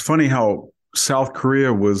 it's funny how South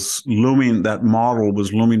Korea that model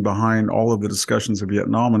was looming behind all of the discussions of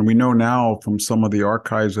Vietnam. And we know now from some of the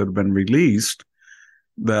archives that have been released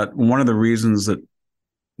that one of the reasons that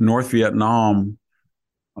North Vietnam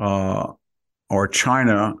or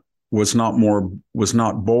China was not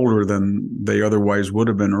bolder than they otherwise would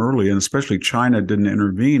have been early, and especially China didn't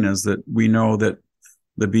intervene, is that we know that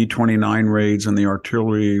the B-29 raids and the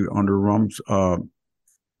artillery under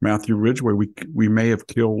Matthew Ridgway, we may have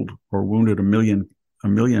killed or wounded a million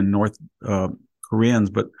North Koreans,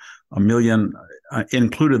 but a million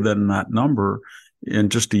included in that number in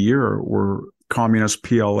just a year were communist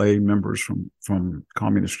PLA members from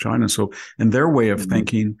communist China. So in their way of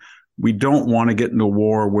thinking, we don't want to get into a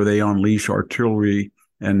war where they unleash artillery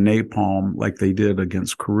and napalm like they did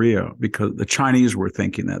against Korea, because the Chinese were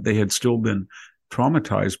thinking that they had still been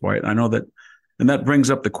traumatized by it. I know that, and that brings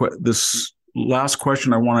up this last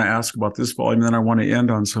question I want to ask about this volume. Then I want to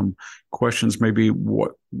end on some questions, maybe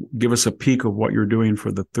give us a peek of what you're doing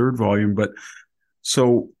for the third volume. But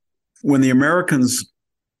so when the Americans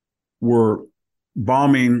were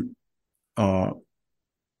bombing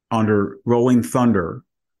under Rolling Thunder,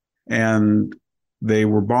 and they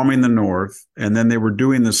were bombing the North, and then they were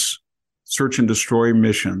doing this search and destroy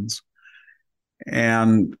missions.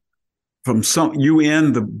 And you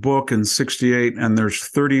end the book in 68, and there's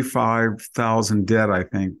 35,000 dead, I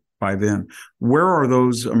think, by then. Where are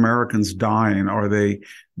those Americans dying? Are they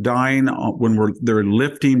dying when they're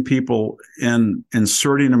lifting people and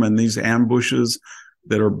inserting them in these ambushes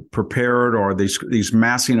that are prepared, or these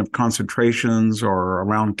massing of concentrations, or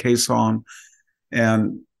around Khe Sanh?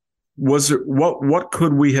 And what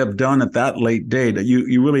could we have done at that late date?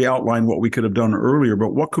 You really outlined what we could have done earlier,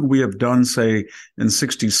 but what could we have done, say, in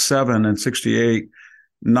 67 and 68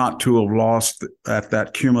 not to have lost at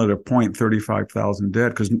that cumulative point 35,000 dead,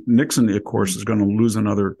 because Nixon, of course, is going to lose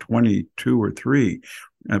another 22 or 3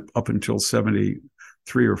 up until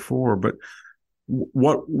 73 or 4. But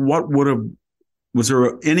what would have, was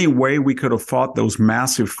there any way we could have fought those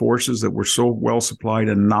massive forces that were so well supplied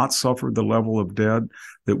and not suffered the level of dead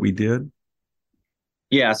that we did?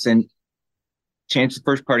 Yes, and to answer the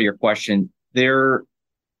first part of your question,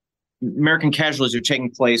 American casualties are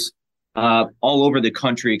taking place all over the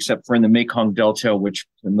country, except for in the Mekong Delta, which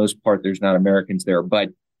for the most part there's not Americans there. But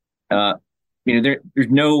there's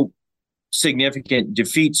no significant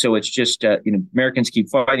defeat, so it's just Americans keep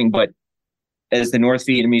fighting. But as the North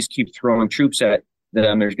Vietnamese keep throwing troops at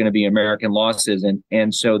them, there's going to be American losses,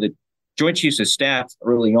 and so the Joint Chiefs of Staff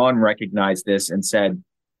early on recognized this and said,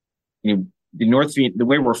 the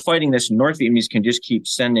way we're fighting this, North Vietnamese can just keep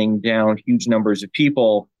sending down huge numbers of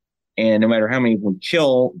people, and no matter how many we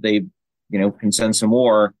kill, they can send some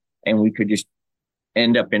more, and we could just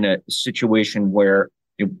end up in a situation where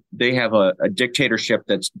they have a dictatorship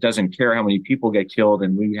that doesn't care how many people get killed,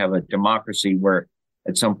 and we have a democracy where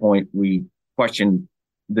at some point we question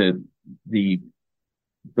the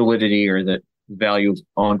validity or the value of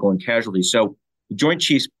ongoing casualties. So the Joint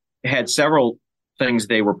Chiefs had several things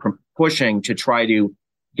they were pushing to try to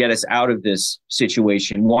get us out of this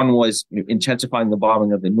situation. One was intensifying the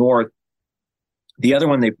bombing of the North. The other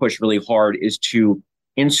one they pushed really hard is to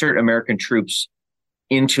insert American troops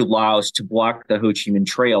into Laos to block the Ho Chi Minh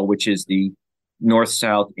Trail, which is the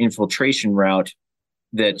north-south infiltration route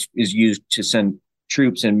that is used to send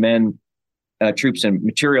troops and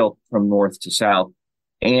material from north to south.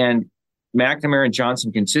 And McNamara and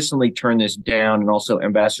Johnson consistently turned this down, and also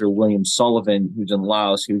Ambassador William Sullivan, who's in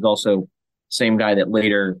Laos, who's also the same guy that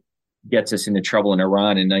later gets us into trouble in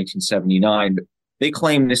Iran in 1979. But they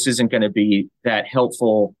claim this isn't going to be that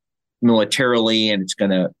helpful militarily, and it's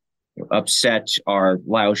going to upset our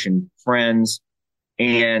Laotian friends.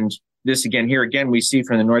 And this again, we see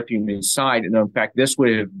from the North Vietnamese side, and in fact, this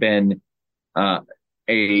would have been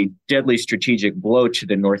a deadly strategic blow to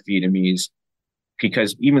the North Vietnamese,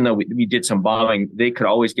 because even though we did some bombing, they could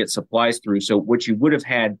always get supplies through. So what you would have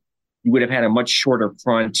had a much shorter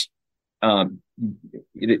front.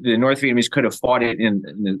 The North Vietnamese could have fought it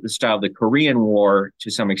in the style of the Korean War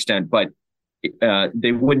to some extent, but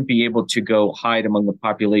they wouldn't be able to go hide among the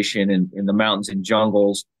population in the mountains and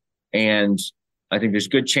jungles. And I think there's a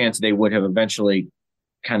good chance they would have eventually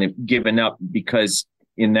kind of given up, because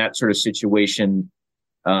in that sort of situation,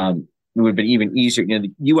 it would have been even easier.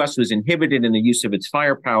 The U.S. was inhibited in the use of its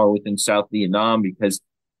firepower within South Vietnam because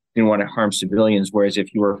they didn't want to harm civilians. Whereas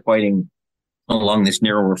if you were fighting along this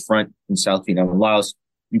narrower front in South Vietnam and Laos,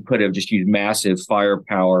 you could have just used massive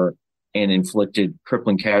firepower and inflicted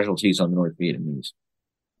crippling casualties on the North Vietnamese.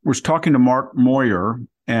 We're talking to Mark Moyar,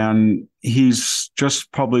 and he's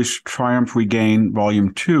just published Triumph Regained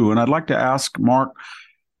Volume 2. And I'd like to ask Mark,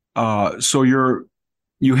 so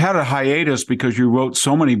you had a hiatus because you wrote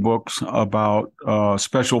so many books about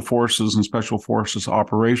special forces and special forces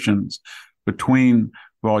operations between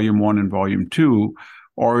Volume 1 and Volume 2.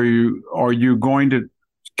 Are you going to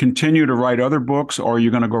continue to write other books, or are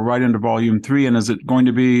you going to go right into Volume 3? And is it going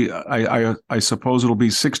to be, I suppose it'll be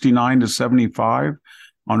 69 to 75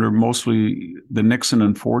 under mostly the Nixon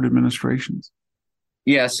and Ford administrations?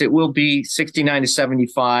 Yes, it will be 69 to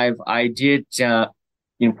 75. I did,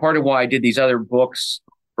 part of why I did these other books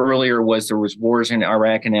earlier was there was wars in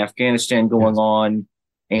Iraq and Afghanistan going on,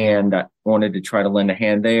 and I wanted to try to lend a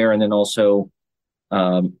hand there. And then also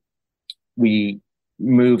we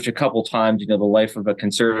moved a couple times. The life of a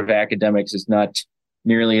conservative academics is not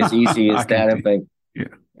nearly as easy as that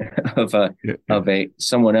of a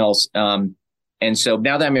someone else. And so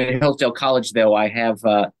now that I'm in Hillsdale College, though, I have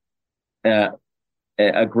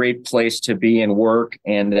a great place to be and work.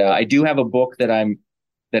 And I do have a book that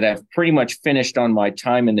I've pretty much finished on my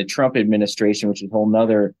time in the Trump administration, which is a whole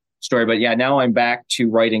nother story. But yeah, now I'm back to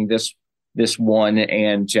writing this one,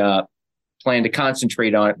 and plan to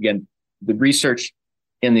concentrate on it. Again, the research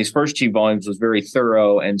in these first 2 volumes was very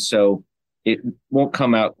thorough, and so it won't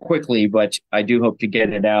come out quickly, but I do hope to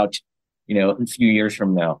get it out, a few years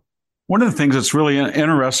from now. One of the things that's really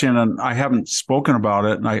interesting, and I haven't spoken about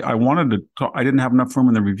it, and I wanted to talk, I didn't have enough room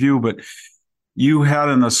in the review, but you had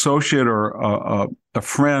an associate or a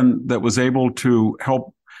friend that was able to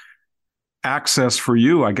help access for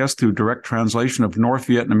you, I guess, through direct translation of North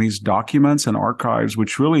Vietnamese documents and archives,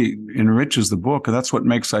 which really enriches the book. And that's what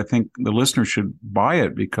makes, I think, the listener should buy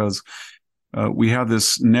it, because we have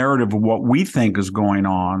this narrative of what we think is going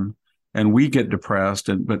on, and we get depressed.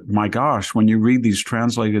 But my gosh, when you read these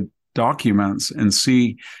translated documents and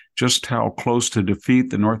see just how close to defeat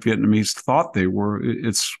the North Vietnamese thought they were.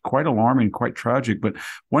 It's quite alarming, quite tragic. But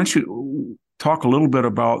why don't you talk a little bit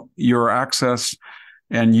about your access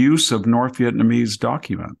and use of North Vietnamese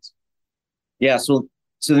documents? Yeah, so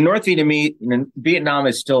the North Vietnamese, Vietnam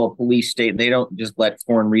is still a police state. They don't just let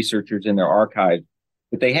foreign researchers in their archives,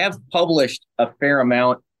 but they have published a fair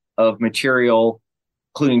amount of material,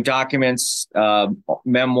 including documents,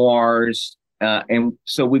 memoirs, and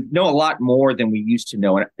so we know a lot more than we used to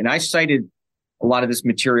know. And I cited a lot of this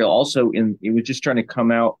material also it was just trying to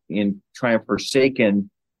come out in Triumph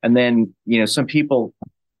Forsaken. And then, some people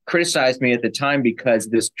criticized me at the time because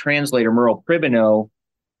this translator, Merle Pribino,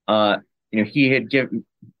 he had given,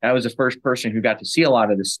 I was the first person who got to see a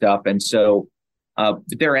lot of this stuff. And so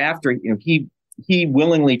thereafter, he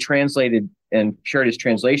willingly translated and shared his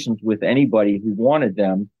translations with anybody who wanted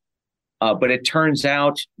them. But it turns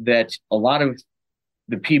out that a lot of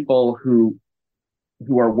the people who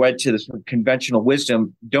are wed to this conventional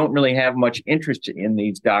wisdom don't really have much interest in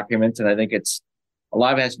these documents. And I think a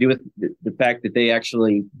lot of it has to do with the fact that they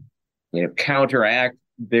actually, counteract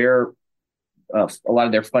a lot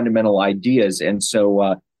of their fundamental ideas. And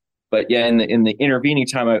so, but yeah, in the intervening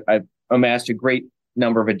time, I've amassed a great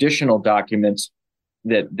number of additional documents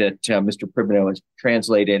that Mr. Pribino has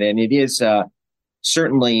translated, and it is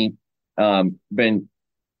certainly been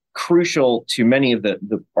crucial to many of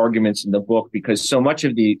the arguments in the book, because so much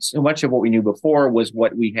of what we knew before was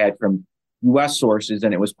what we had from U.S. sources,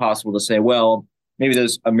 and it was possible to say, well, maybe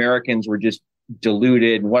those Americans were just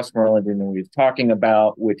deluded. Westmoreland didn't know what he was talking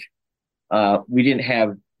about, which we didn't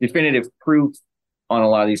have definitive proof on a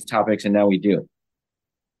lot of these topics, and now we do.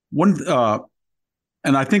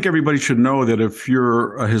 And I think everybody should know that if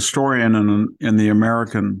you're a historian in the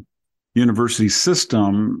American university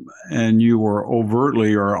system and you are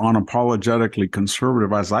overtly or unapologetically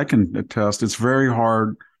conservative, as I can attest, it's very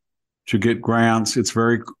hard to get grants. It's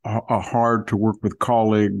very hard to work with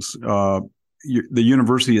colleagues. The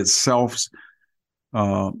university itself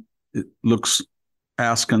it looks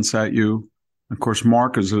askance at you. Of course,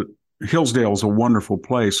 Hillsdale is a wonderful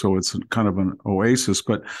place, so it's kind of an oasis.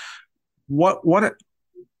 But what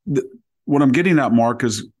I'm getting at, Mark,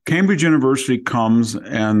 is Cambridge University comes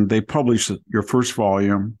and they publish your first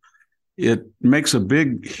volume. It makes a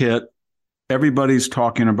big hit. Everybody's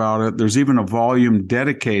talking about it. There's even a volume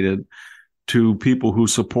dedicated to people who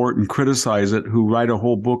support and criticize it, who write a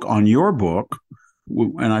whole book on your book.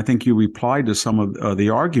 And I think you replied to some of the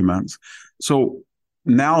arguments. So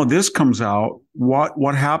now this comes out.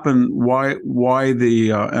 What happened? Why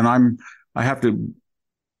I have to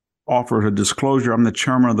offer a disclosure. I'm the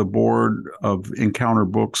chairman of the board of Encounter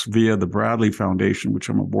Books via the Bradley Foundation, which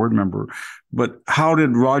I'm a board member. But how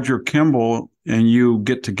did Roger Kimball and you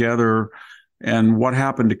get together, and what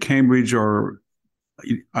happened to Cambridge? Or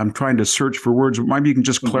I'm trying to search for words. Maybe you can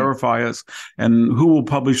just clarify us, and who will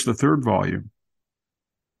publish the third volume?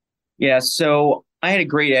 Yeah, so I had a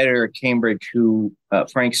great editor at Cambridge,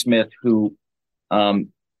 Frank Smith, who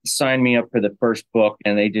signed me up for the first book,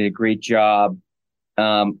 and they did a great job.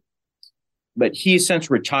 But he has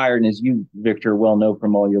since retired, and as you, Victor, well know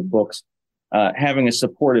from all your books, having a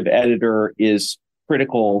supportive editor is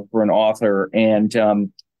critical for an author. And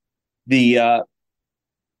the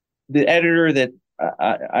editor that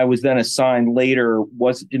I was then assigned later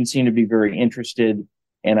didn't seem to be very interested,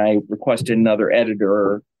 and I requested another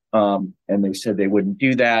editor, and they said they wouldn't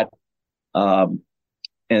do that.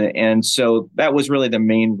 And so that was really the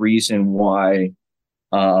main reason why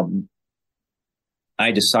I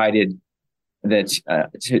decided that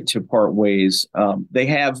to part ways. They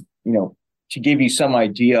have, to give you some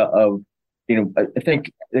idea of, I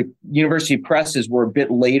think the university presses were a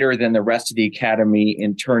bit later than the rest of the academy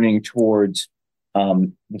in turning towards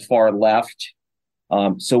the far left.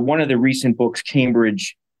 So one of the recent books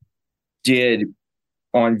Cambridge did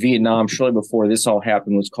on Vietnam shortly before this all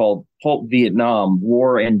happened was called Pulp Vietnam,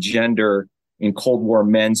 War and Gender in Cold War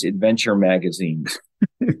Men's Adventure Magazines.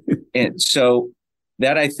 And so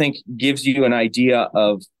that, I think, gives you an idea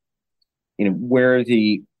of, where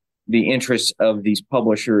the interests of these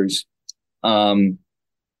publishers live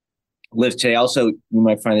today. Also, you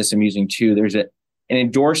might find this amusing too. There's an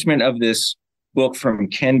endorsement of this book from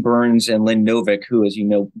Ken Burns and Lynn Novick, who, as you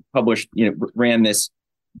know, ran this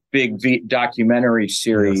big documentary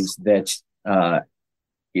series that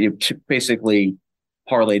basically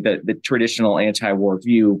parlayed the traditional anti-war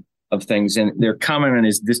view of things. And their comment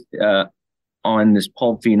is this. On this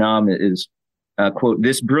Pulp Vietnam is, quote,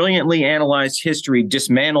 "This brilliantly analyzed history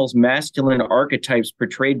dismantles masculine archetypes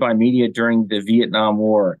portrayed by media during the Vietnam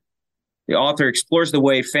War. The author explores the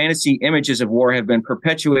way fantasy images of war have been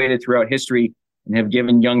perpetuated throughout history and have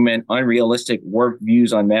given young men unrealistic war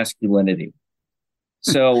views on masculinity.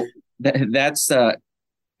 So that's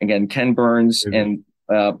again Ken Burns and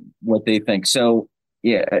what they think. So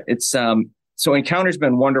yeah, it's so Encounter's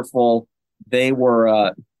been wonderful. They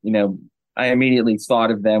were I immediately thought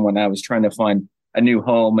of them when I was trying to find a new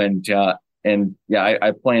home, and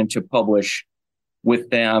I plan to publish with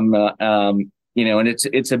them. And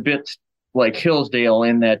it's a bit like Hillsdale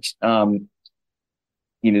in that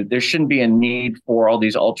there shouldn't be a need for all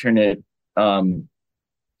these alternate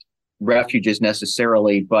refuges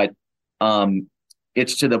necessarily, but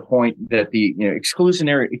it's to the point that the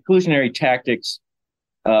exclusionary tactics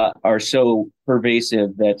are so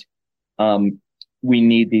pervasive that we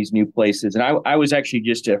need these new places. And I was actually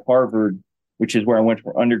just at Harvard, which is where I went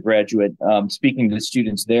for undergraduate, speaking to the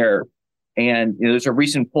students there. And there's a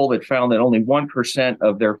recent poll that found that only 1%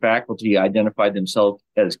 of their faculty identified themselves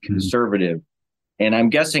as conservative. And I'm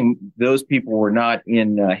guessing those people were not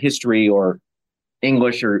in history or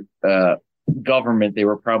English or government. They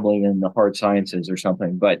were probably in the hard sciences or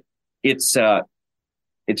something. But it's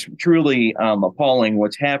truly appalling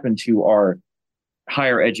what's happened to our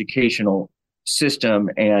higher educational system.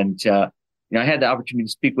 And I had the opportunity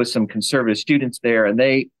to speak with some conservative students there, and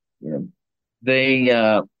they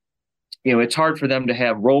it's hard for them to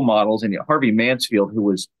have role models. And Harvey Mansfield, who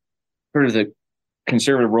was sort of the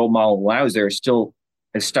conservative role model when I was there, still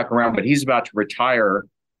is stuck around, but he's about to retire,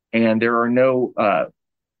 and there are no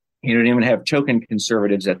you don't even have token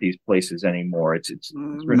conservatives at these places anymore. It's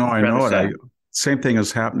no, I know it. Same thing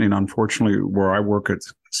is happening, unfortunately, where I work at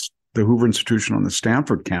the Hoover Institution on the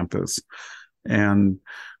Stanford campus. And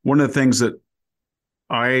one of the things that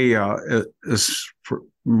is for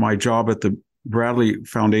my job at the Bradley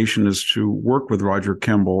Foundation is to work with Roger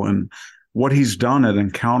Kimball, and what he's done at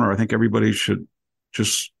Encounter, I think everybody should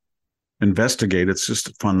just investigate. It's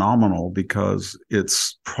just phenomenal because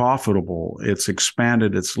it's profitable. It's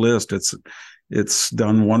expanded its list. It's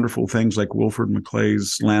done wonderful things like Wilfred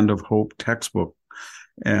McClay's Land of Hope textbook.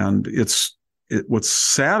 And what's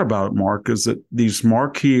sad about it, Mark, is that these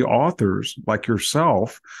marquee authors like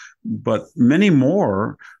yourself, but many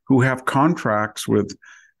more who have contracts with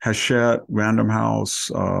Hachette, Random House,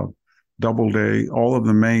 Doubleday, all of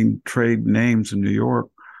the main trade names in New York,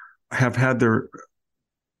 have had their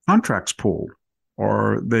contracts pulled,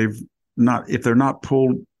 or they've not. If they're not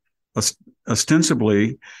pulled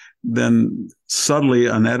ostensibly, then suddenly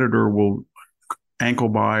an editor will ankle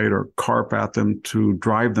bite or carp at them to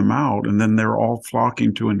drive them out, and then they're all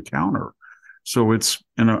flocking to Encounter. So it's,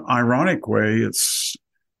 in an ironic way, it's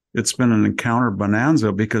been an Encounter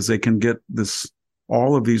bonanza because they can get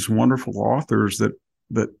all of these wonderful authors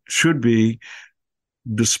that should be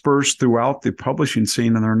dispersed throughout the publishing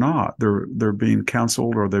scene, and they're not. They're being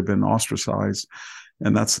canceled or they've been ostracized,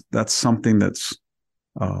 and that's something that's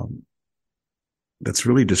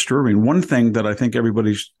really disturbing. One thing that I think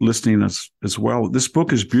everybody's listening as well, this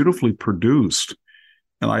book is beautifully produced.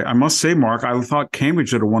 And I must say, Mark, I thought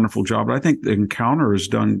Cambridge did a wonderful job, but I think the Encounter has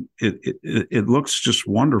done it. It looks just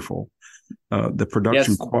wonderful. The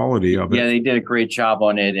production quality of it. Yeah, they did a great job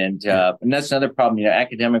on it. And that's another problem.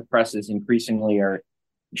 Academic presses increasingly are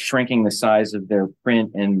shrinking the size of their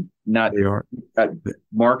print and not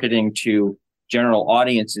marketing to general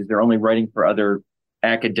audiences. They're only writing for other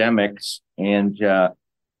academics. And,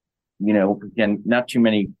 again, not too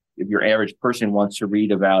many of your average person wants to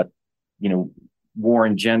read about, war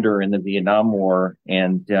and gender in the Vietnam War.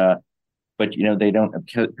 And, but they don't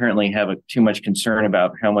apparently have too much concern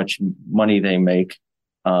about how much money they make,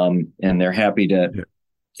 and they're happy to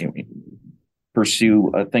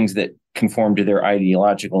pursue things that conform to their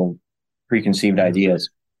ideological preconceived ideas.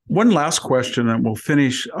 One last question, and we'll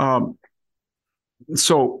finish.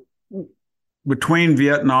 So, between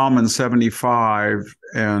Vietnam and 75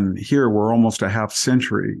 and here, we're almost a half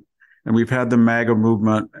century, and we've had the MAGA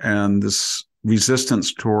movement and this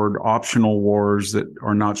resistance toward optional wars that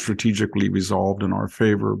are not strategically resolved in our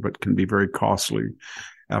favor, but can be very costly.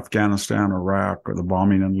 Afghanistan, Iraq, or the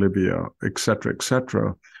bombing in Libya, et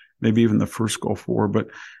cetera, maybe even the first Gulf War. But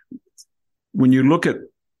when you look at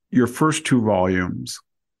your first two volumes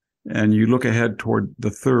and you look ahead toward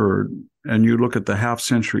the third and you look at the half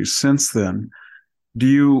century since then,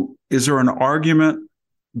 is there an argument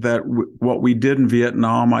that what we did in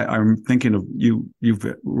Vietnam, I'm thinking of you've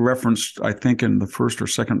referenced, I think in the first or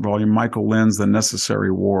second volume, Michael Lynn's The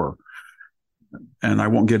Necessary War. And I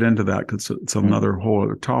won't get into that because it's another whole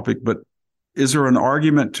other topic, but is there an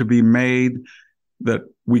argument to be made that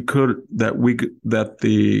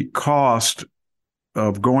the cost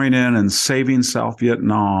of going in and saving South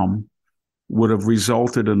Vietnam would have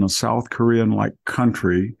resulted in a South Korean-like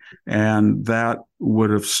country, and that would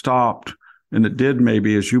have stopped, and it did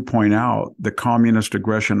maybe, as you point out, the communist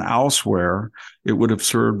aggression elsewhere. It would have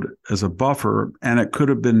served as a buffer, and it could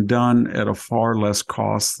have been done at a far less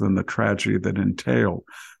cost than the tragedy that entailed.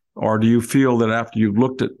 Or do you feel that after you've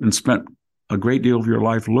looked at and spent a great deal of your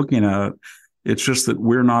life looking at it, it's just that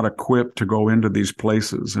we're not equipped to go into these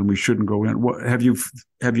places and we shouldn't go in? What, have you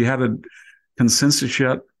had a consensus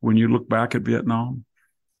yet when you look back at Vietnam?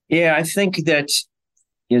 Yeah, I think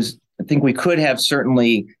we could have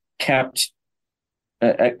certainly kept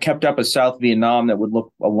up a South Vietnam that would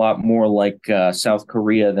look a lot more like South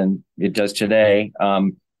Korea than it does today.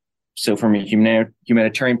 So from a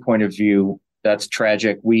humanitarian point of view, that's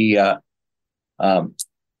tragic. We,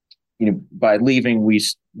 by leaving,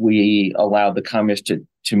 we allowed the communists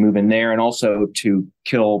to move in there and also to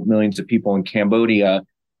kill millions of people in Cambodia.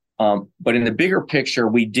 But in the bigger picture,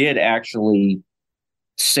 we did actually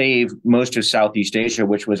save most of Southeast Asia,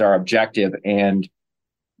 which was our objective. And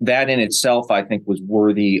that in itself, I think, was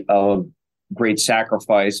worthy of great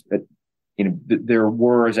sacrifice. But, there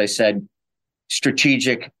were, as I said,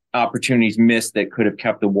 strategic opportunities missed that could have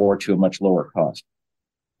kept the war to a much lower cost.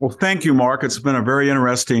 Well, thank you, Mark. It's been a very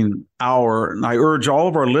interesting hour. And I urge all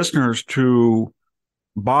of our listeners to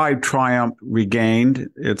buy Triumph Regained.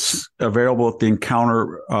 It's available at the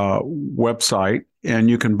Encounter website, and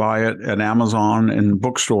you can buy it at Amazon and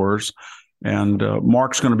bookstores. And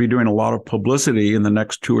Mark's going to be doing a lot of publicity in the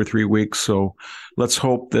next 2 or 3 weeks. So let's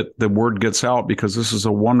hope that the word gets out, because this is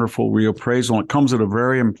a wonderful reappraisal. It comes at a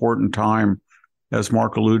very important time, as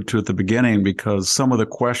Mark alluded to at the beginning, because some of the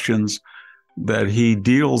questions that he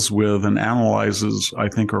deals with and analyzes, I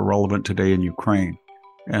think, are relevant today in Ukraine.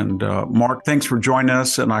 And Mark, thanks for joining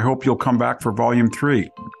us, and I hope you'll come back for Volume 3.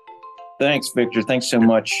 Thanks, Victor. Thanks so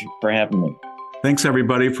much for having me. Thanks,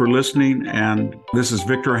 everybody, for listening. And this is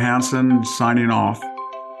Victor Hansen signing off.